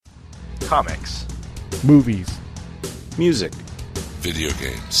Comics. Movies. Music. Video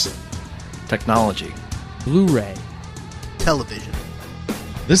games. Technology. Blu-ray. Television.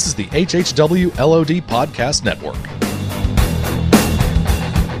 This is the HHW LOD Podcast Network.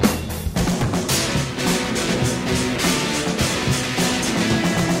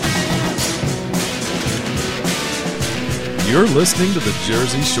 You're listening to the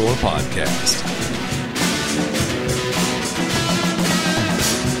Jersey Shore Podcast.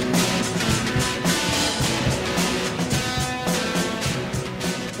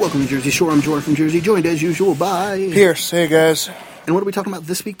 Welcome to Jersey Shore. I'm Jordan from Jersey, joined as usual by Pierce. Hey, guys. And what are we talking about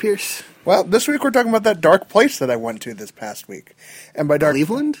this week, Pierce? Well, this week we're talking about that dark place that I went to this past week. And by dark...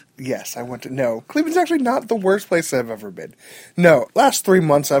 Cleveland? Yes, I went to... No, Cleveland's actually not the worst place I've ever been. No, last 3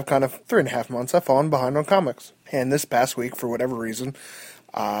 months, 3.5 months, I've fallen behind on comics. And this past week, for whatever reason,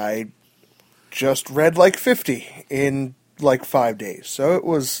 I just read like 50 in like 5 days. So it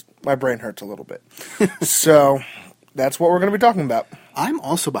was... My brain hurts a little bit. So that's what we're going to be talking about. I'm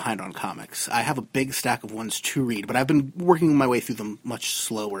also behind on comics. I have a big stack of ones to read, but I've been working my way through them much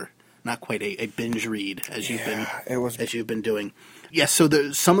slower. Not quite a binge read as you've been doing. Yes,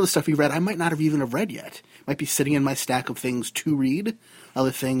 so some of the stuff you read, I might not have even read yet. Might be sitting in my stack of things to read.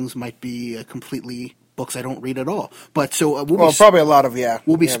 Other things might be completely books I don't read at all. But so probably a lot of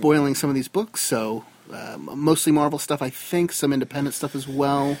We'll be spoiling some of these books. So mostly Marvel stuff, I think. Some independent stuff as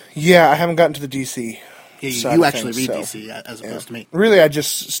well. Yeah, I haven't gotten to the DC. Yeah, you actually read DC as opposed to me. Really, I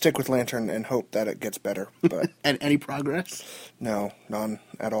just stick with Lantern and hope that it gets better. But And any progress? No, none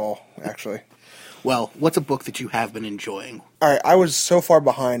at all, actually. Well, what's a book that you have been enjoying? All right, I was so far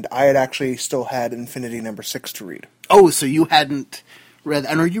behind, I had actually still had Infinity #6 to read. Oh, so you hadn't read...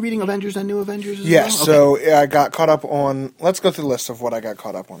 And are you reading Avengers and New Avengers as yes, well? So I got caught up on... Let's go through the list of what I got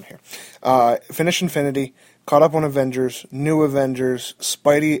caught up on here. Finished Infinity, caught up on Avengers, New Avengers,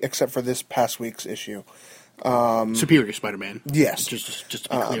 Spidey, except for this past week's issue. Superior Spider-Man. Yes. Just to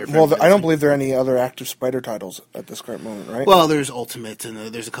be clear. I don't believe there are any other active Spider titles at this current moment, right? Well, there's Ultimate, and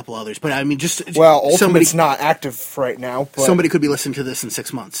there's a couple others. But, I mean, Ultimate's not active right now. But... Somebody could be listening to this in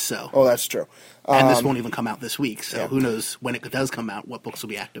 6 months, so... Oh, that's true. And this won't even come out this week, so who knows when it does come out, what books will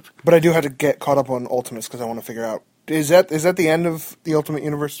be active. But I do have to get caught up on Ultimates because I want to figure out... Is that the end of the Ultimate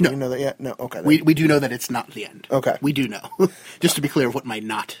Universe? Do you know that yet? No, okay. We do know that it's not the end. Okay. We do know. Just to be clear of what my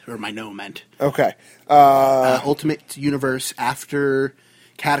not or my no meant. Okay. Ultimate Universe after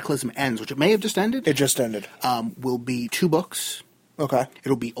Cataclysm ends, which it may have just ended. It just ended. Will be 2 books. Okay.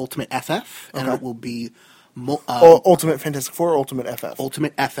 It'll be Ultimate FF, and it will be... Ultimate Fantastic Four or Ultimate FF?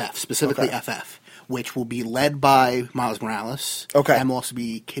 Ultimate FF, specifically FF, which will be led by Miles Morales. Okay. And will also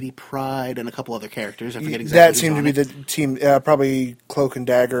be Kitty Pryde and a couple other characters. I forget exactly that seemed to be the team, probably Cloak and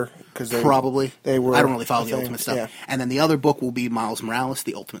Dagger. Probably. They were. I don't really follow the Ultimate stuff. Yeah. And then the other book will be Miles Morales,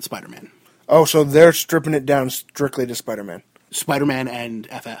 the Ultimate Spider-Man. Oh, so they're stripping it down strictly to Spider-Man. Spider-Man and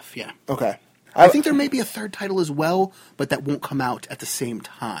FF, yeah. Okay. I think there may be a third title as well, but that won't come out at the same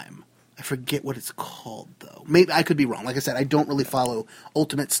time. I forget what it's called, though. Maybe I could be wrong. Like I said, I don't really follow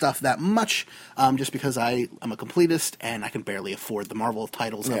Ultimate stuff that much, just because I'm a completist and I can barely afford the Marvel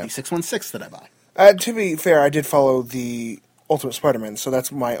titles of the 616 that I buy. To be fair, I did follow the Ultimate Spider-Man, so that's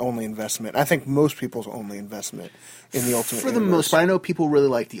my only investment. I think most people's only investment in the Ultimate For the Universe. most part, I know people really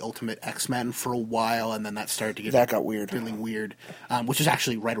liked the Ultimate X-Men for a while, and then that started to get... That got weird. Really weird, which is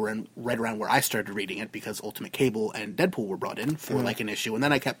actually right around where I started reading it, because Ultimate Cable and Deadpool were brought in for like an issue, and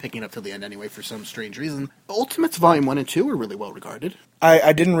then I kept picking it up till the end anyway for some strange reason. Ultimates Volume 1 and 2 were really well regarded.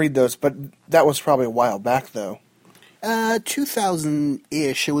 I didn't read those, but that was probably a while back, though.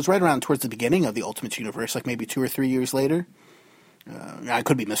 2000-ish. It was right around towards the beginning of the Ultimate Universe, like maybe 2 or 3 years later. I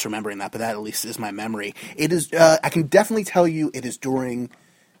could be misremembering that, but that at least is my memory. It is. I can definitely tell you it is during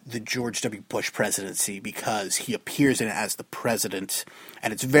the George W. Bush presidency, because he appears in it as the president,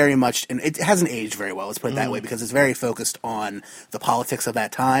 and it's very much, and it hasn't aged very well, let's put it that way, because it's very focused on the politics of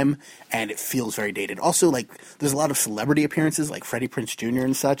that time, and it feels very dated. Also, like, there's a lot of celebrity appearances, like Freddie Prinze Jr.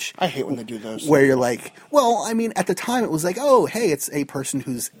 and such. I hate when they do those. Where you're like, well, I mean, at the time it was like, oh, hey, it's a person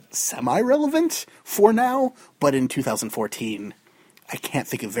who's semi-relevant for now, but in 2014... I can't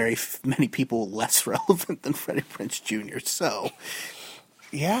think of very many people less relevant than Freddie Prinze Jr., so...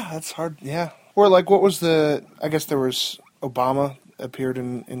 Yeah, that's hard, yeah. Or, like, what was I guess there was Obama appeared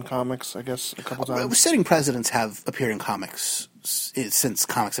in comics, I guess, a couple times. Sitting presidents have appeared in comics since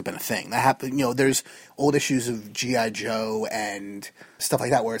comics have been a thing. That happened, there's old issues of G.I. Joe and stuff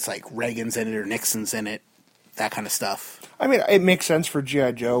like that where it's like Reagan's in it or Nixon's in it. that kind of stuff. I mean, it makes sense for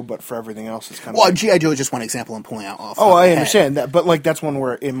G.I. Joe, but for everything else, it's kind of... Well, G.I. Joe is just one example I'm pulling out off. Oh, I my understand head. that, but like that's one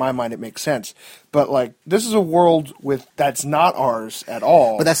where, in my mind, it makes sense. But like, this is a world that's not ours at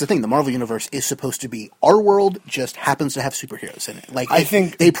all. But that's the thing. The Marvel Universe is supposed to be our world, just happens to have superheroes in it. Like, I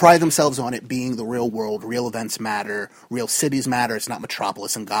think they pride themselves on it being the real world. Real events matter. Real cities matter. It's not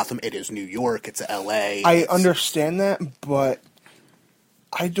Metropolis and Gotham. It is New York. It's L.A. I understand that, but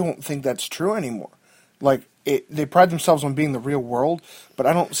I don't think that's true anymore. Like, they pride themselves on being the real world, but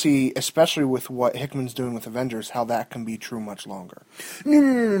I don't see, especially with what Hickman's doing with Avengers, how that can be true much longer.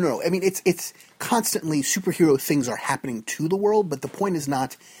 No. I mean, it's constantly superhero things are happening to the world, but the point is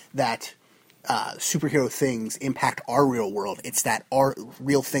not that superhero things impact our real world. It's that our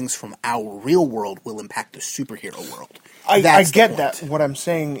real things from our real world will impact the superhero world. I That's the get point. that. What I'm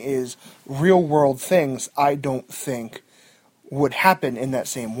saying is real world things I don't think would happen in that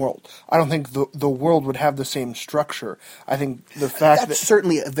same world. I don't think the world would have the same structure. I think the fact That's that...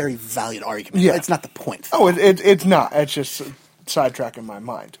 certainly a very valid argument. Yeah. It's not the point. Oh, it's not. It's just sidetracking my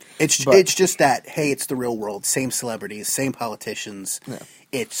mind. It's just that, hey, it's the real world. Same celebrities, same politicians. Yeah.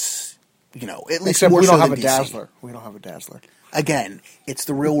 It's, at least Except more we don't so have than a DC. Dazzler. We don't have a Dazzler. Again, it's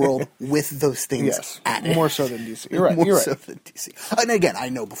the real world with those things Yes, at it. more so than DC. You're right. More You're right. so than DC. And again, I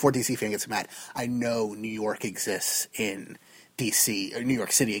know, before DC fan gets mad, I know New York exists in DC, or New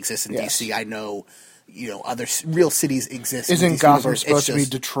York City exists in Yes. DC. I know, other real cities exist in Isn't DC Gotham universe. supposed It's to be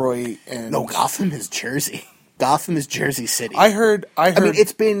just- Detroit? And No, Gotham is Jersey. Gotham is Jersey City. I heard. I mean,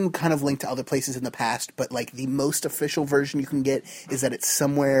 it's been kind of linked to other places in the past, but like the most official version you can get is that it's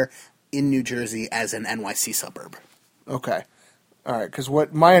somewhere in New Jersey as an NYC suburb. Okay. All right, because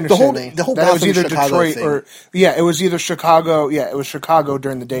what my understanding the whole that it was Gotham, either Chicago Detroit thing. or it was either Chicago. Yeah, it was Chicago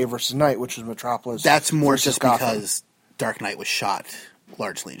during the day versus night, which was Metropolis. That's more versus just Gotham. because Dark Knight was shot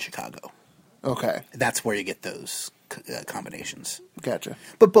largely in Chicago. Okay, That's where you get those combinations. gotcha.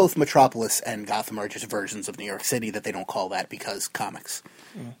 But both Metropolis and Gotham are just versions of New York City that they don't call that because comics.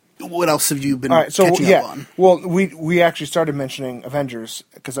 What else have you been All right, so catching up on? well, we actually started mentioning Avengers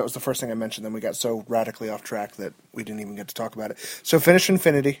because that was the first thing I mentioned. Then we got so radically off track that we didn't even get to talk about it. So finished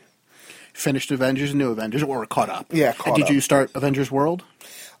Infinity. Finished Avengers and New Avengers, or caught up? Yeah, And caught did up. you start Avengers World?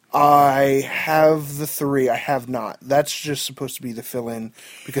 I have the 3. I have not. That's just supposed to be the fill-in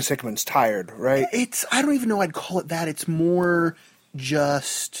because Hickman's tired, right? I don't even know I'd call it that. It's more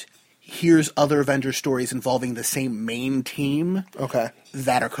just here's other Avengers stories involving the same main team Okay.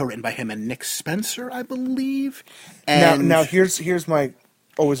 that are co-written by him and Nick Spencer, I believe. And Now here's my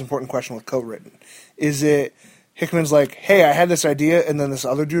always important question with co-written. Is it Hickman's like, hey, I had this idea, and then this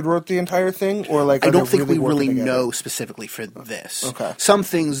other dude wrote the entire thing, or like I are don't they think we working really together? know specifically for this. Okay. Some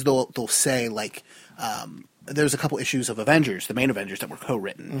things they'll say like there's a couple issues of Avengers, the main Avengers, that were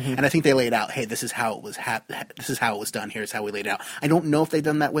co-written, Mm-hmm. and I think they laid out, hey, this is how it was. This is how it was done. Here's how we laid it out. I don't know if they've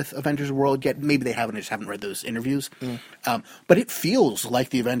done that with Avengers World yet. Maybe they haven't. I just haven't read those interviews. But it feels like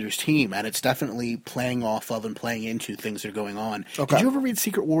the Avengers team, and it's definitely playing off of and playing into things that are going on. Okay. Did you ever read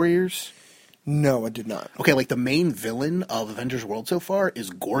Secret Warriors? No, I did not. Okay, like the main villain of Avengers World so far is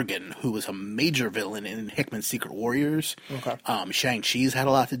Gorgon, who was a major villain in Hickman's Secret Warriors. Okay. Shang-Chi's had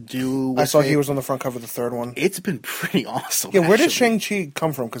a lot to do with I saw it. he was on the front cover of the 3rd one. It's been pretty awesome. Yeah, where did actually. Shang-Chi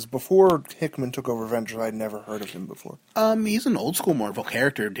come from? Because before Hickman took over Avengers, I'd never heard of him before. He's an old school Marvel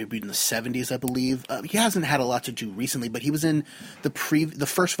character, debuted in the 70s, I believe. He hasn't had a lot to do recently, but he was in the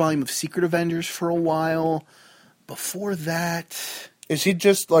first volume of Secret Avengers for a while. Before that, Is he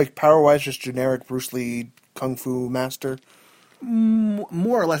just, like, power-wise, just generic Bruce Lee Kung Fu master?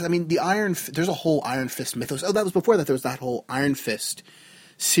 more or less, I mean, there's a whole Iron Fist mythos. Oh, that was before that. There was that whole Iron Fist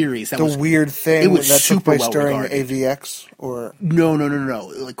series. That The was weird thing it was that took super place well during regarded. AVX? Or No.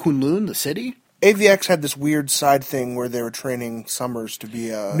 Like Kunlun, the city? AVX had this weird side thing where they were training Summers to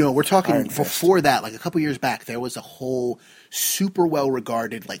be a No, we're talking Iron Fist. before that, like a couple years back, there was a whole super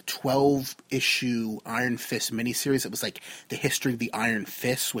well-regarded, like 12-issue Iron Fist miniseries. It was like the history of the Iron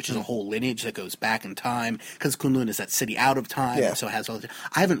Fist, which is a whole lineage that goes back in time, because Kunlun is that city out of time, Yeah. so it has all the...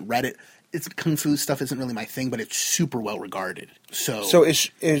 I haven't read it. It's Kung Fu stuff isn't really my thing, but it's super well-regarded. So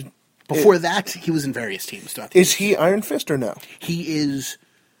Before that, he was in various teams throughout the is he Iron Fist or no? He is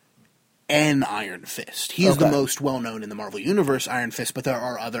an Iron Fist. He is the Okay. most well-known in the Marvel Universe Iron Fist, but there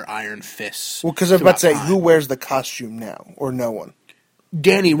are other Iron Fists. Well, because I was about to say, throughout who time. wears the costume now? Or no one?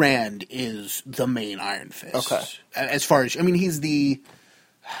 Danny Rand is the main Iron Fist. Okay. As far as, I mean, he's the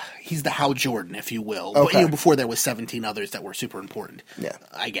Hal Jordan, if you will. But, Okay. before there was 17 others that were super important. Yeah.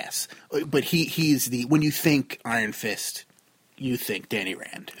 I guess. But he's the, when you think Iron Fist, you think Danny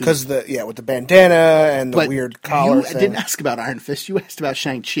Rand. Because with the bandana and the weird collar you thing. didn't ask about Iron Fist. You asked about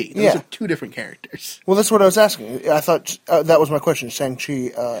Shang-Chi. Those are two different characters. Well, that's what I was asking. I thought that was my question.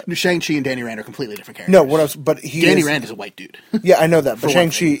 Shang-Chi. Shang-Chi and Danny Rand are completely different characters. No, Danny Rand is a white dude. Yeah, I know that. But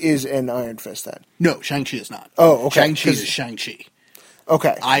Shang-Chi is in Iron Fist then. No, Shang-Chi is not. Oh, okay. Shang-Chi is Shang-Chi.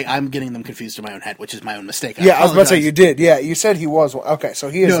 Okay. I'm getting them confused in my own head, which is my own mistake. I was about to say you did. Yeah, you said he was. Okay, so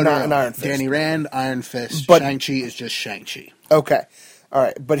he is not an Iron Fist. Danny Rand, Iron Fist. But Shang-Chi is just Shang-Chi. Okay. All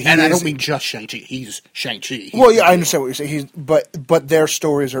right, but I don't mean just Shang-Chi. He's Shang-Chi. I understand what you're saying. But their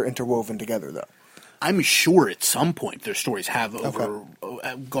stories are interwoven together, though. I'm sure at some point their stories have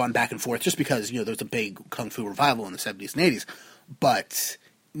gone back and forth, just because there's a big kung fu revival in the 70s and 80s, but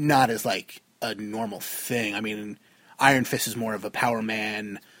not as like a normal thing. I mean, Iron Fist is more of a power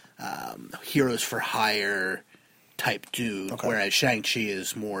man, heroes for hire type dude, whereas Shang-Chi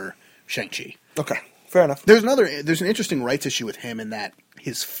is more Shang-Chi. Okay, fair enough. There's an interesting rights issue with him in that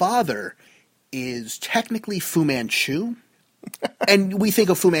his father is technically Fu Manchu, and we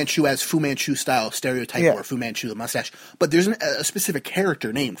think of Fu Manchu as Fu Manchu style stereotype or Fu Manchu the mustache, but there's a specific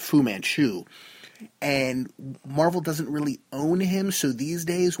character named Fu Manchu. And Marvel doesn't really own him, so these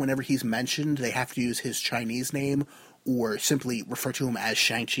days, whenever he's mentioned, they have to use his Chinese name or simply refer to him as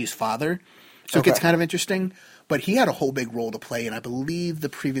Shang-Chi's father. So it gets kind of interesting. But he had a whole big role to play in, I believe, the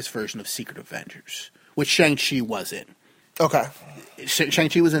previous version of Secret Avengers, which Shang-Chi was in. Okay.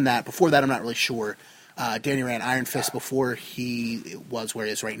 Shang-Chi was in that. Before that, I'm not really sure. Danny Rand, Iron Fist, before he was where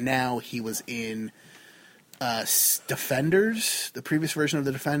he is right now, he was in Defenders, the previous version of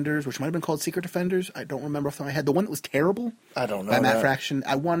the Defenders, which might have been called Secret Defenders. I don't remember off the top of my head. The one that was terrible. I don't know. By Matt Fraction.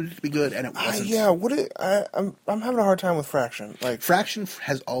 I wanted it to be good, and it wasn't. I'm having a hard time with Fraction. Fraction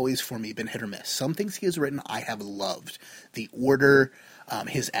has always, for me, been hit or miss. Some things he has written, I have loved. The Order,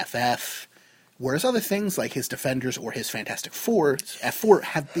 his FF, whereas other things like his Defenders or his Fantastic Four, F4,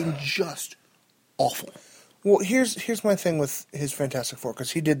 have been just awful. Well, here's my thing with his Fantastic Four, because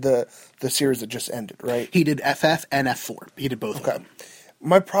he did the series that just ended, right? He did FF and F4. He did both of them.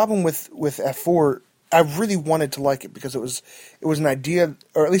 My problem with F4, I really wanted to like it because it was an idea,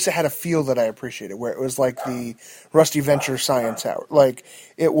 or at least it had a feel that I appreciated, where it was like the Rusty Venture Science Hour. Like,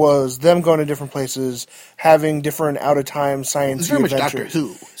 it was them going to different places, having different out-of-time science adventures. It was very much Doctor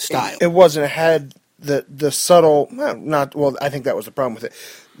Who style. It wasn't. It had the subtle, I think that was the problem with it.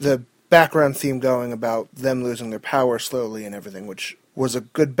 The background theme going about them losing their power slowly and everything, which was a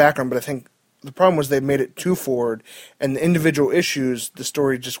good background, but I think the problem was they made it too forward, and the individual issues, the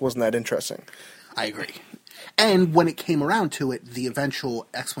story just wasn't that interesting. I agree. And when it came around to it, the eventual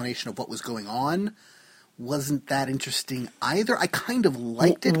explanation of what was going on wasn't that interesting either. I kind of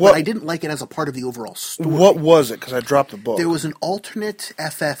liked it, but I didn't like it as a part of the overall story. What was it? Because I dropped the book. There was an alternate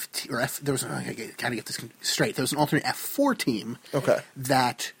FFT, or there was, I gotta get this straight, there was an alternate F4 team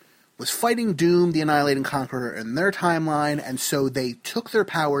that was fighting Doom, the Annihilating Conqueror, in their timeline, and so they took their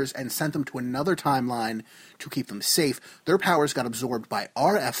powers and sent them to another timeline to keep them safe. Their powers got absorbed by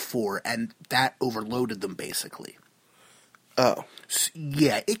our F4, and that overloaded them, basically. Oh. So,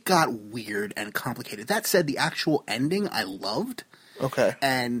 yeah, it got weird and complicated. That said, the actual ending I loved. Okay.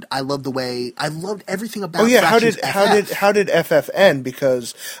 And I loved I loved everything about how did FF end?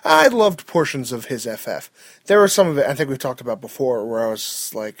 Because I loved portions of his FF. There was some of it, I think we've talked about before, where I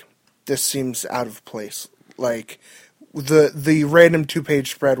was like, this seems out of place. Like, the random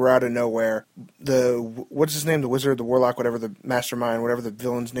 2-page spread were out of nowhere. What's his name? The wizard, the warlock, whatever the mastermind, whatever the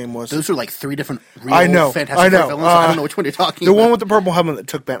villain's name was. Those are like 3 different real Fantastic Four villains. I don't know which one you're talking about. The one with the purple helmet that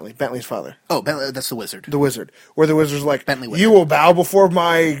took Bentley's father. Oh, that's the wizard. The wizard. Where the wizard's like, Bentley you will bow before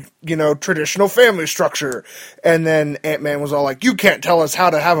my, traditional family structure. And then Ant-Man was all like, you can't tell us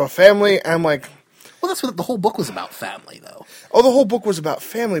how to have a family. And I'm like... Well, that's what the whole book was about, family, though. Oh, the whole book was about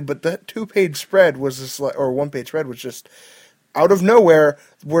family, but that 2-page spread was just or 1-page spread was just out of nowhere.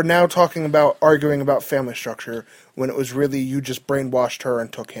 We're now arguing about family structure when it was really you just brainwashed her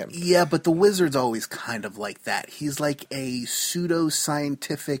and took him. Yeah, but the wizard's always kind of like that. He's like a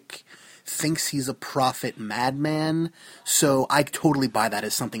pseudo-scientific, thinks he's a prophet madman, so I totally buy that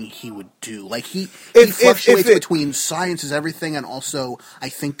as something he would do. Like, he fluctuates between science is everything and also, I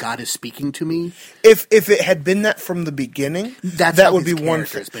think God is speaking to me. If it had been that from the beginning, that would be one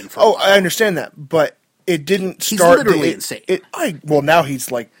thing. I understand that, but it didn't start... He's literally insane. Now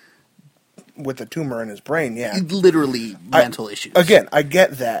he's like... with a tumor in his brain, yeah. Literally mental issues. Again, I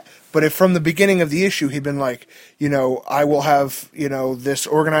get that. But if from the beginning of the issue he'd been like, I will have, this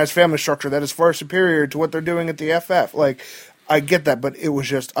organized family structure that is far superior to what they're doing at the FF. Like, I get that, but it was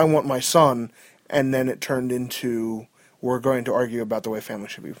just, I want my son, and then it turned into, we're going to argue about the way family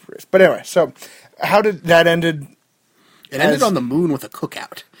should be raised. But anyway, so how did that ended? It ended on the moon with a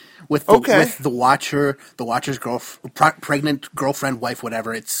cookout. With the Watcher, the Watcher's pregnant girlfriend, wife,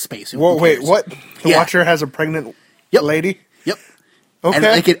 whatever. It's space. Whoa, wait, what? The Watcher has a pregnant lady? Yep. Okay. And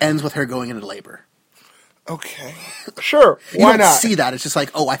like it ends with her going into labor. Okay. Sure. You Why don't not? see that. It's just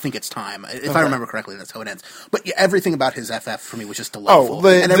like, oh, I think it's time. If I remember correctly, that's how it ends. But yeah, everything about his FF for me was just delightful. Oh,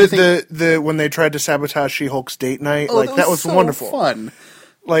 and the when they tried to sabotage She-Hulk's date night, that was so wonderful. Fun.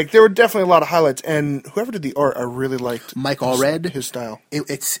 Like, there were definitely a lot of highlights, and whoever did the art, I really liked. Mike Allred. His style.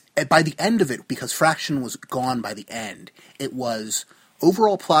 It's by the end of it, because Fraction was gone by the end, it was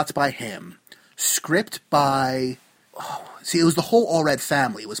overall plots by him, script by... it was the whole Allred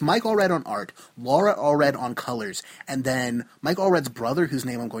family. It was Mike Allred on art, Laura Allred on colors, and then Mike Allred's brother, whose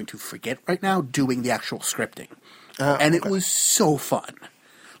name I'm going to forget right now, doing the actual scripting. It was so fun.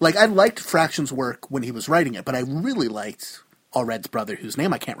 Like, I liked Fraction's work when he was writing it, but I really liked Allred's brother, whose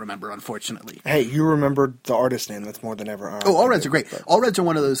name I can't remember, unfortunately. Hey, you remembered the artist's name. That's more than ever. Allreds are great. Allreds are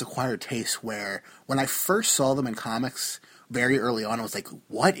one of those acquired tastes where, when I first saw them in comics, very early on, I was like,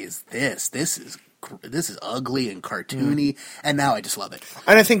 what is this? This is ugly and cartoony, and now I just love it.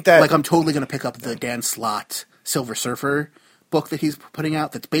 And I think that... Like, I'm totally going to pick up the Dan Slott Silver Surfer book that he's putting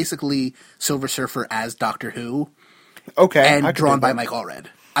out, that's basically Silver Surfer as Doctor Who, and drawn by Mike Allred.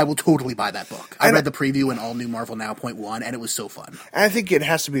 I will totally buy that book. I read the preview in All New Marvel Now .1, and it was so fun. And I think it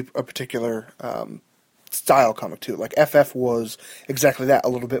has to be a particular style comic, too. Like, FF was exactly that, a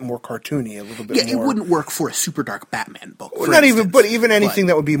little bit more cartoony, a little bit more... Yeah, it wouldn't work for a super dark Batman book, But even anything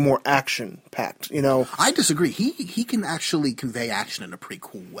that would be more action-packed, you know? I disagree. He can actually convey action in a pretty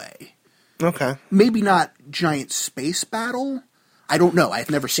cool way. Okay. Maybe not giant space battle. I don't know. I've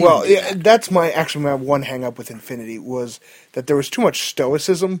never seen him do that. That's my one hang-up with Infinity, was that there was too much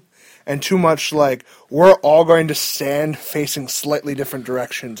stoicism and too much, like, we're all going to stand facing slightly different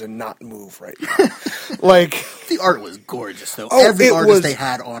directions and not move right now. Like... The art was gorgeous, though. Every artist they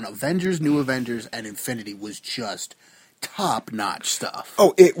had on Avengers, New Avengers, and Infinity was just top-notch stuff.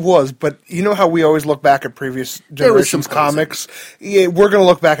 Oh, it was, but you know how we always look back at previous generations comics? Yeah, we're going to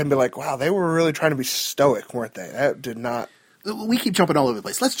look back and be like, wow, they were really trying to be stoic, weren't they? That did not... We keep jumping all over the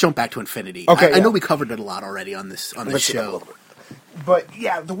place. Let's jump back to Infinity. Okay, I know we covered it a lot already on this show. But,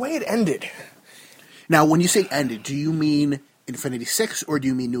 yeah, the way it ended... Now, when you say ended, do you mean Infinity 6, or do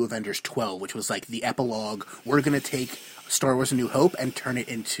you mean New Avengers 12, which was like the epilogue? We're going to take Star Wars A New Hope and turn it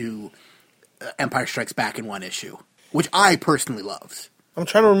into Empire Strikes Back in one issue, which I personally loved. I'm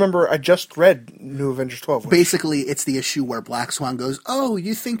trying to remember, I just read New Avengers 12. Basically, it's the issue where Black Swan goes, oh,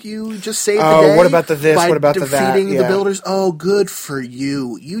 you think you just saved the day? Oh, what about the this, by what about the that? defeating the Builders? Oh, good for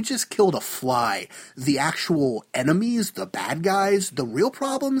you. You just killed a fly. The actual enemies, the bad guys, the real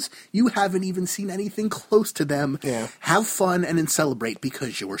problems, you haven't even seen anything close to them. Yeah. Have fun and then celebrate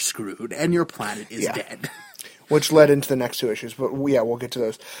because you're screwed and your planet is dead. Which led into the next two issues, but yeah, we'll get to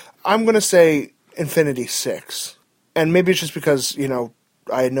those. I'm going to say Infinity 6. And maybe it's just because, you know,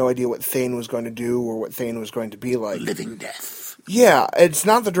 I had no idea what Thane was going to do or what Thane was going to be like. Living death. Yeah, it's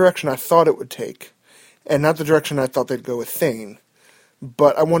not the direction I thought it would take, and not the direction I thought they'd go with Thane.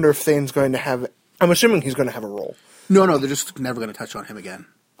 But I wonder if Thane's going to have... I'm assuming he's going to have a role. No, they're just never going to touch on him again.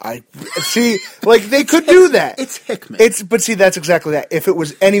 I see, like, they could do that. It's Hickman. But see, that's exactly that. If it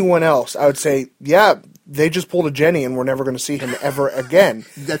was anyone else, I would say, yeah, they just pulled a Jenny and we're never going to see him ever again.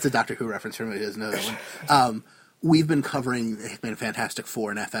 That's a Doctor Who reference for me who doesn't know that one. We've been covering Hickman Fantastic Four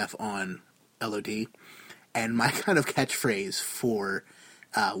and FF on LOD, and my kind of catchphrase for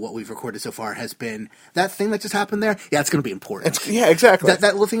what we've recorded so far has been, that thing that just happened there, yeah, it's going to be important. Yeah, exactly.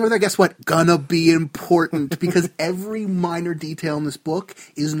 That little thing over there, guess what? Gonna be important, because every minor detail in this book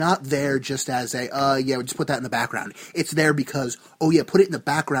is not there just as a, we'll just put that in the background. It's there because, put it in the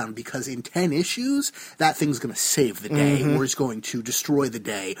background because in 10 issues, that thing's going to save the day, or is going to destroy the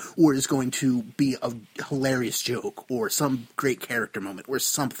day, or is going to be a hilarious joke, or some great character moment, or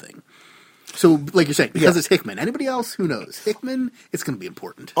something. So, like you're saying, because it's Hickman. Anybody else? Who knows? Hickman, it's going to be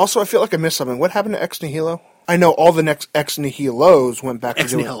important. Also, I feel like I missed something. What happened to Ex Nihilo? I know all the next Ex Nihilos went back to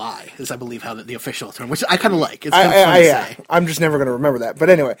doing... Ex Nihili is, I believe, how the official term, which I kind of like. It's kind of fun to say. I'm just never going to remember that.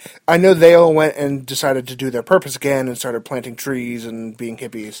 But anyway, I know they all went and decided to do their purpose again and started planting trees and being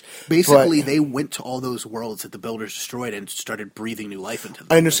hippies. Basically, they went to all those worlds that the Builders destroyed and started breathing new life into them.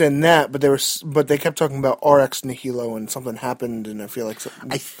 I understand that, but they kept talking about our Ex Nihilo and something happened, and I feel like...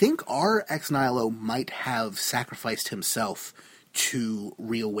 I think our Ex Nihilo might have sacrificed himself to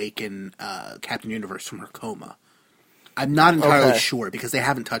reawaken Captain Universe from her coma. I'm not entirely sure because they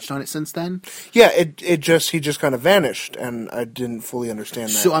haven't touched on it since then. Yeah, he just kind of vanished, and I didn't fully understand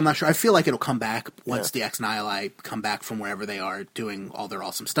that. So I'm not sure. I feel like it'll come back once the Ex Nihili come back from wherever they are doing all their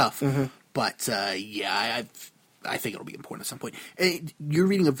awesome stuff. But I think it'll be important at some point. You're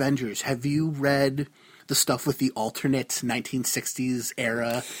reading Avengers. Have you read the stuff with the alternate 1960s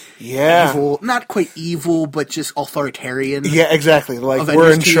era? Yeah. Evil, not quite evil, but just authoritarian. Yeah, exactly. Like, Avengers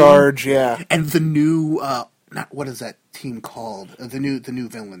we're in team. charge, yeah. And the new, what is that team called? The new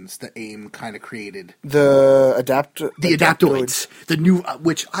villains that AIM kind of created. The Adaptoids. The new,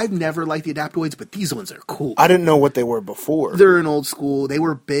 which I've never liked the Adaptoids, but these ones are cool. I didn't know what they were before. They're an old school. They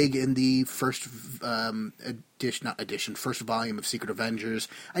were big in the first first volume of Secret Avengers.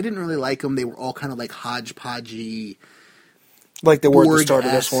 I didn't really like them. They were all kind of like hodgepodgey. Like they were at the start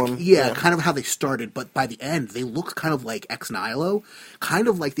of this Borg-esque. one. Yeah, kind of how they started. But by the end, they looked kind of like Ex Nihilo. Kind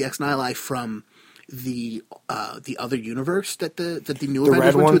of like the Ex Nihilo from the other universe that the new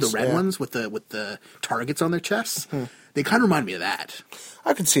Avengers went to, the red ones with the targets on their chests. They kind of remind me of that.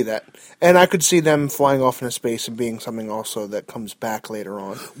 I could see that. And I could see them flying off into space and being something also that comes back later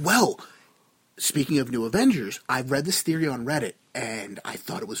on. Well, speaking of new Avengers, I've read this theory on Reddit, and I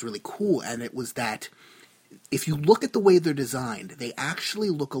thought it was really cool, and it was that if you look at the way they're designed, they actually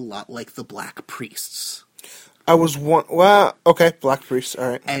look a lot like the Black Priests. Okay, Black Priests, all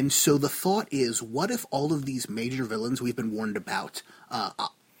right. And so the thought is, what if all of these major villains we've been warned about,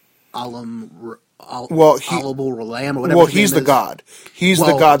 Alabul Rolam, or whatever. Well, he's the god. He's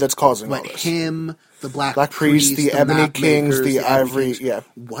the god that's causing all this. Him, the Black Priest, the Ebony Kings, the Ivory, yeah.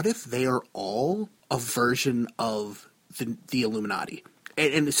 What if they are all a version of the Illuminati?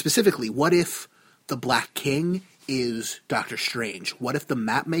 And specifically, what if the Black King is Doctor Strange? What if the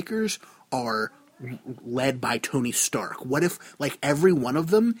map makers are led by Tony Stark? What if, like, every one of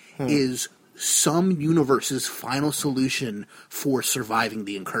them is some universe's final solution for surviving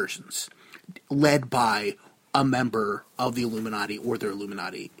the incursions, led by a member of the Illuminati or their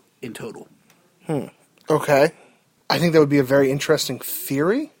Illuminati in total? Okay. I think that would be a very interesting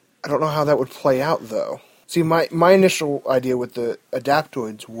theory. I don't know how that would play out, though. See, my initial idea with the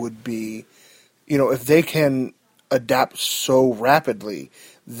Adaptoids would be, if they can adapt so rapidly,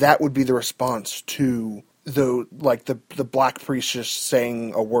 that would be the response to the Black Priest just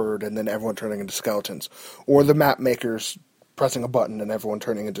saying a word and then everyone turning into skeletons, or the map makers pressing a button and everyone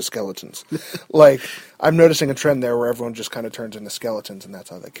turning into skeletons. Like, I'm noticing a trend there where everyone just kind of turns into skeletons and that's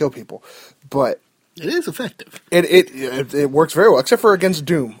how they kill people. But it is effective. It works very well, except for against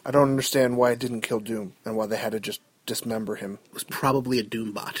Doom. I don't understand why it didn't kill Doom and why they had to just dismember him. It was probably a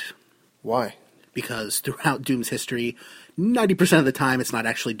Doom bot. Why? Because throughout Doom's history, 90% of the time it's not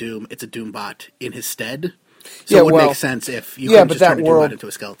actually Doom, it's a Doom bot in his stead. So it would make sense if you couldn't just turn a Doom bot into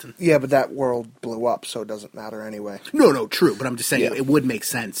a skeleton. Yeah, but that world blew up, so it doesn't matter anyway. No, true, but I'm just saying it would make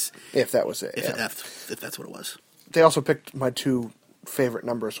sense. If that was it, if that's what it was. They also picked my two favorite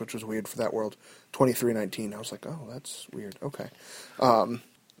numbers, which was weird for that world, 2319. I was like, oh, that's weird. Okay.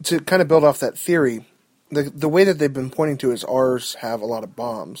 To kind of build off that theory, the way that they've been pointing to is ours have a lot of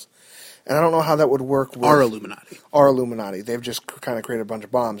bombs. And I don't know how that would work with our Illuminati. Our Illuminati. They've just kind of created a bunch of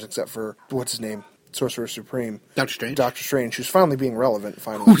bombs, except for, what's his name? Sorcerer Supreme. Doctor Strange, who's finally being relevant,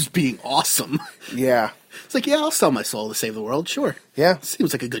 finally. Who's being awesome. Yeah. It's like, I'll sell my soul to save the world, sure. Yeah.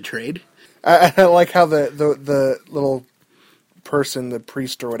 Seems like a good trade. I like how the little person, the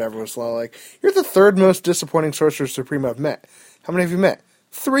priest or whatever, was like, you're the third most disappointing Sorcerer Supreme I've met. How many have you met?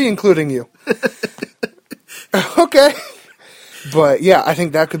 3, including you. Okay. But yeah, I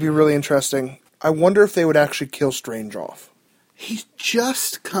think that could be really interesting. I wonder if they would actually kill Strange off. He's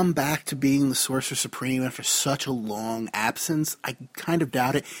just come back to being the Sorcerer Supreme after such a long absence. I kind of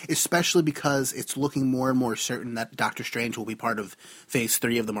doubt it, especially because it's looking more and more certain that Doctor Strange will be part of Phase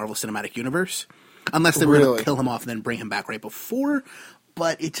 3 of the Marvel Cinematic Universe. Unless they were going to kill him off and then bring him back right before.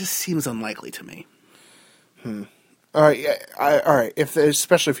 But it just seems unlikely to me. All right, all right.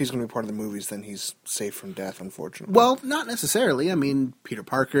 Especially if he's going to be part of the movies, then he's safe from death, unfortunately. Well, not necessarily. I mean, Peter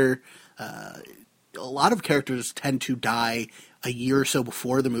Parker, a lot of characters tend to die a year or so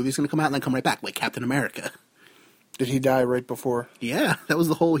before the movie's going to come out and then come right back, like Captain America. Did he die right before? Yeah, that was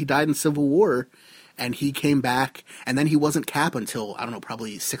he died in Civil War, and he came back, and then he wasn't Cap until, I don't know,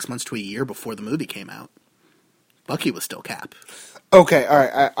 probably 6 months to a year before the movie came out. Bucky was still Cap. Okay, all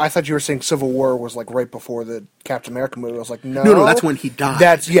right. I thought you were saying Civil War was like right before the Captain America movie. I was like, no. No, that's when he died.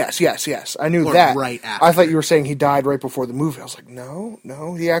 That's yes. I knew that. Right after. I thought you were saying he died right before the movie. I was like, no.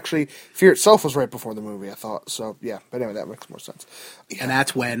 He actually, Fear itself was right before the movie, I thought. So, yeah. But anyway, that makes more sense. Yeah. And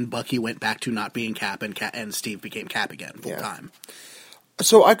that's when Bucky went back to not being Cap and Steve became Cap again full time.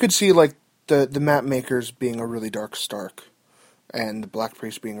 So I could see like the map makers being a really dark Stark and the Black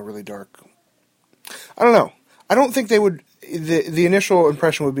Priest being a really dark... I don't know. I don't think they would... The initial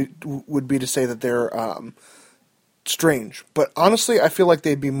impression would be to say that they're strange, but honestly, I feel like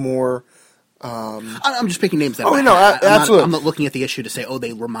they'd be more I'm just picking names that. Oh, I'm absolutely. I'm not looking at the issue to say, oh,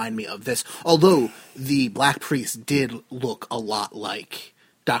 they remind me of this. Although the Black Priest did look a lot like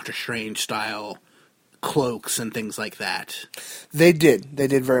Doctor Strange style cloaks and things like that. They did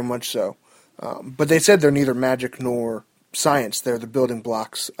very much so. But they said they're neither magic nor science. They're the building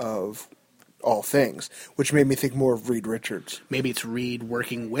blocks of all things, which made me think more of Reed Richards. Maybe it's Reed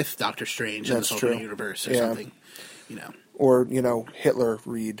working with Doctor Strange in That's this true. alternate universe or something. Or, Hitler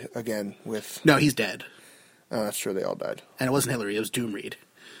Reed again with... No, he's dead. that's true, they all died. And it wasn't Hillary, it was Doom Reed.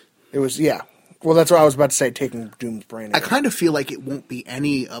 It was, yeah. Well, that's what I was about to say, taking Doom's brain I away. kind of feel like it won't be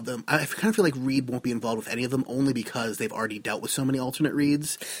any of them. I kind of feel like Reed won't be involved with any of them, only because they've already dealt with so many alternate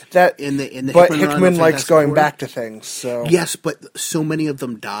Reeds. But Hickman likes going back to things, so... Yes, but so many of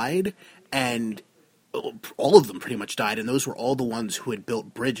them died, and all of them pretty much died, and those were all the ones who had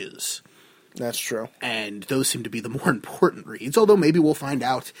built bridges. That's true. And those seem to be the more important Reeds, although maybe we'll find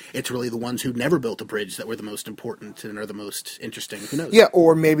out it's really the ones who never built a bridge that were the most important and are the most interesting. Who knows? Yeah,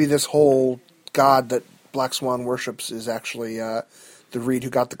 or maybe this whole god that Black Swan worships is actually the Reed who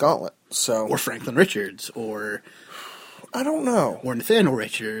got the gauntlet. So, Or Franklin Richards, or... I don't know. Or Nathaniel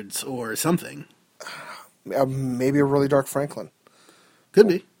Richards, or something. Maybe a really dark Franklin. Could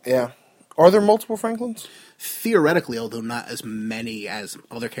be. Yeah. Are there multiple Franklins? Theoretically, although not as many as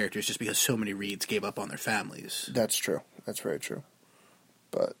other characters, just because so many Reeds gave up on their families. That's true. That's very true.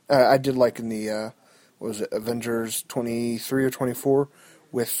 But I did like in the, what was it, Avengers 23 or 24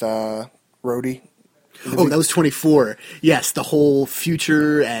 with Rhodey. Oh, that was 24. Yes, the whole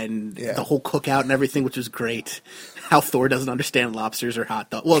future and Yeah. the whole cookout and everything, which was great. How Thor doesn't understand lobsters or hot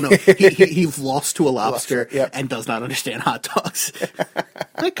dogs. Well, no, he's lost to a lobster Yep. and does not understand hot dogs.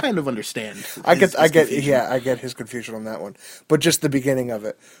 I kind of understand. I his confusion. I get his confusion on that one. But just the beginning of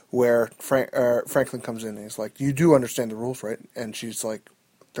it, where Franklin comes in and he's like, "You do understand the rules, right?" And she's like,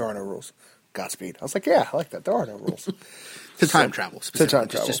 "There are no rules." Godspeed. I was like, "Yeah, I like that. There are no rules." To time travel, specifically. time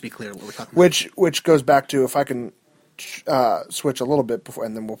travel. Just to be clear what we're talking about. Which goes back to, if I can switch a little bit before,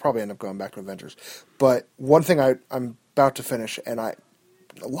 and then we'll probably end up going back to Avengers. But one thing I'm about to finish, and a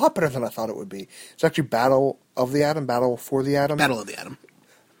lot better than I thought it would be. It's actually Battle of the Atom, Battle for the Atom. Battle of the Atom.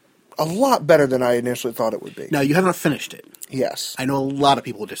 A lot better than I initially thought it would be. Now, you haven't finished it. Yes. I know a lot of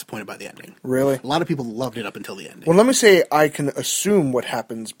people were disappointed by the ending. Really? A lot of people loved it up until the ending. Well, let me say I can assume what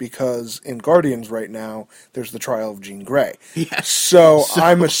happens, because in Guardians right now, there's the trial of Jean Grey. Yes. So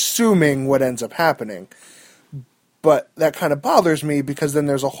I'm assuming what ends up happening. But that kind of bothers me, because then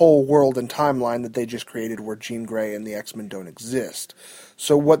there's a whole world and timeline that they just created where Jean Grey and the X-Men don't exist.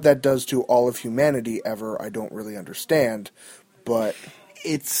 So what that does to all of humanity ever, I don't really understand. But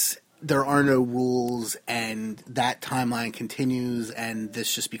there are no rules, and that timeline continues, and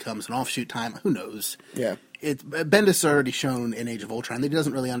this just becomes an offshoot time. Who knows? yeah. Bendis has already shown in Age of Ultron that he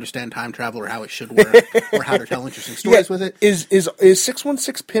doesn't really understand time travel or how it should work or how to tell interesting stories with it. Is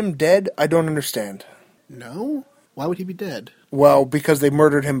 616 Pym dead? I don't understand. No? Why would he be dead? Well, because they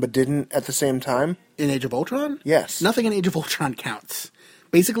murdered him but didn't at the same time? In Age of Ultron? Yes. Nothing in Age of Ultron counts.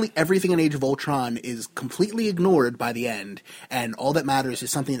 Basically, everything in Age of Ultron is completely ignored by the end, and all that matters is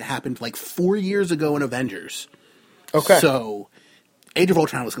something that happened like 4 years ago in Avengers. Okay. So, Age of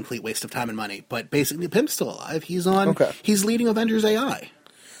Ultron was a complete waste of time and money, but basically, Pym's still alive. He's leading Avengers AI.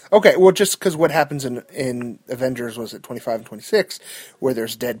 Okay, well, just because what happens in Avengers was at 25 and 26, where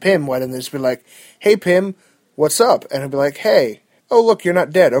there's dead Pym, why didn't they just be like, "Hey, Pym, what's up?" And he'll be like, "Hey, oh, look, you're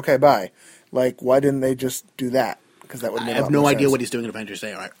not dead. Okay, bye." Like, why didn't they just do that? Because that would I make have a lot no more idea sense. what he's doing in Avengers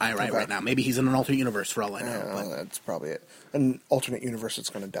AI right now. Maybe he's in an alternate universe for all I know. Well, But that's probably it. An alternate universe that's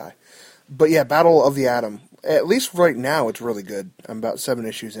going to die. But yeah, Battle of the Atom. At least right now, it's really good. I'm about 7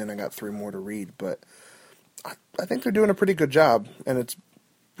 issues in. I got 3 more to read, but I think they're doing a pretty good job, and it's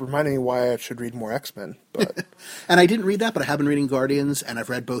reminding me why I should read more X-Men. But And I didn't read that, but I have been reading Guardians, and I've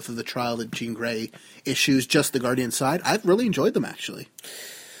read both of the Trial of Jean Grey issues, just the Guardian side. I've really enjoyed them, actually.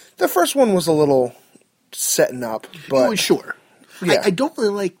 the first one was a little setting up, but Sure. Yeah. I don't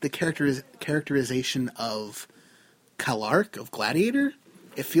really like the characterization of Kalark, of Gladiator.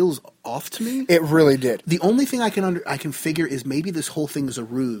 It feels off to me. it really did. The only thing I can figure is maybe this whole thing is a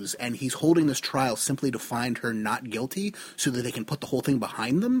ruse, and he's holding this trial simply to find her not guilty, so that they can put the whole thing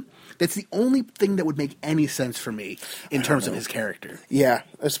behind them. That's the only thing that would make any sense for me in terms of his character. Yeah,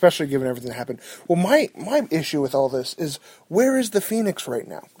 especially given everything that happened. Well, my issue with all this is, where is the Phoenix right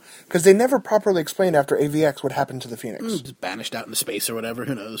now? Because they never properly explained after AVX what happened to the Phoenix. Just banished out into space or whatever.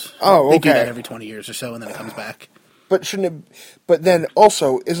 Who knows? Oh, They do okay. that every 20 years or so, and then it comes back. But shouldn't it? But then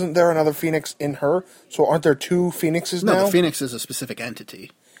also, isn't there another Phoenix in her? So aren't there 2 Phoenixes No, now? the Phoenix is a specific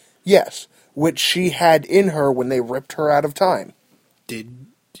entity. Yes, which she had in her when they ripped her out of time. Did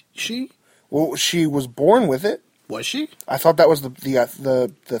she? Well, she was born with it. Was she? I thought that was the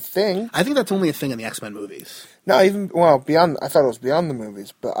thing. I think that's only a thing in the X-Men movies. No, beyond. I thought it was beyond the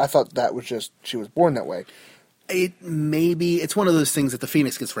movies, but I thought that was just she was born that way. It's one of those things that the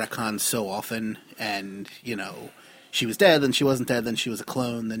Phoenix gets retconned so often, and she was dead, then she wasn't dead, then she was a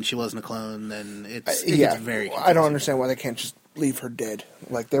clone, then she wasn't a clone, then it gets very confusing. I don't understand why they can't just leave her dead.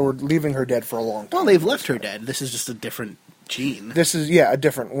 Like, they were leaving her dead for a long time. Well, they've left her dead. This is just a different gene. This is, a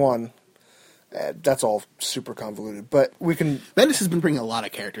different one. That's all super convoluted, but we can... Bendis has been bringing a lot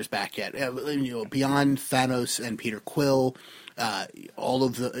of characters back yet. Beyond Thanos and Peter Quill, all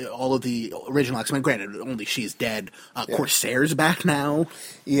of the original X-Men. Granted, only she's dead. Corsair's back now.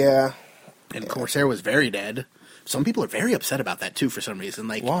 Yeah. And Corsair was very dead. Some people are very upset about that, too, for some reason.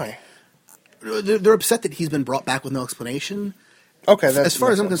 Like, why? They're upset that he's been brought back with no explanation. Okay, as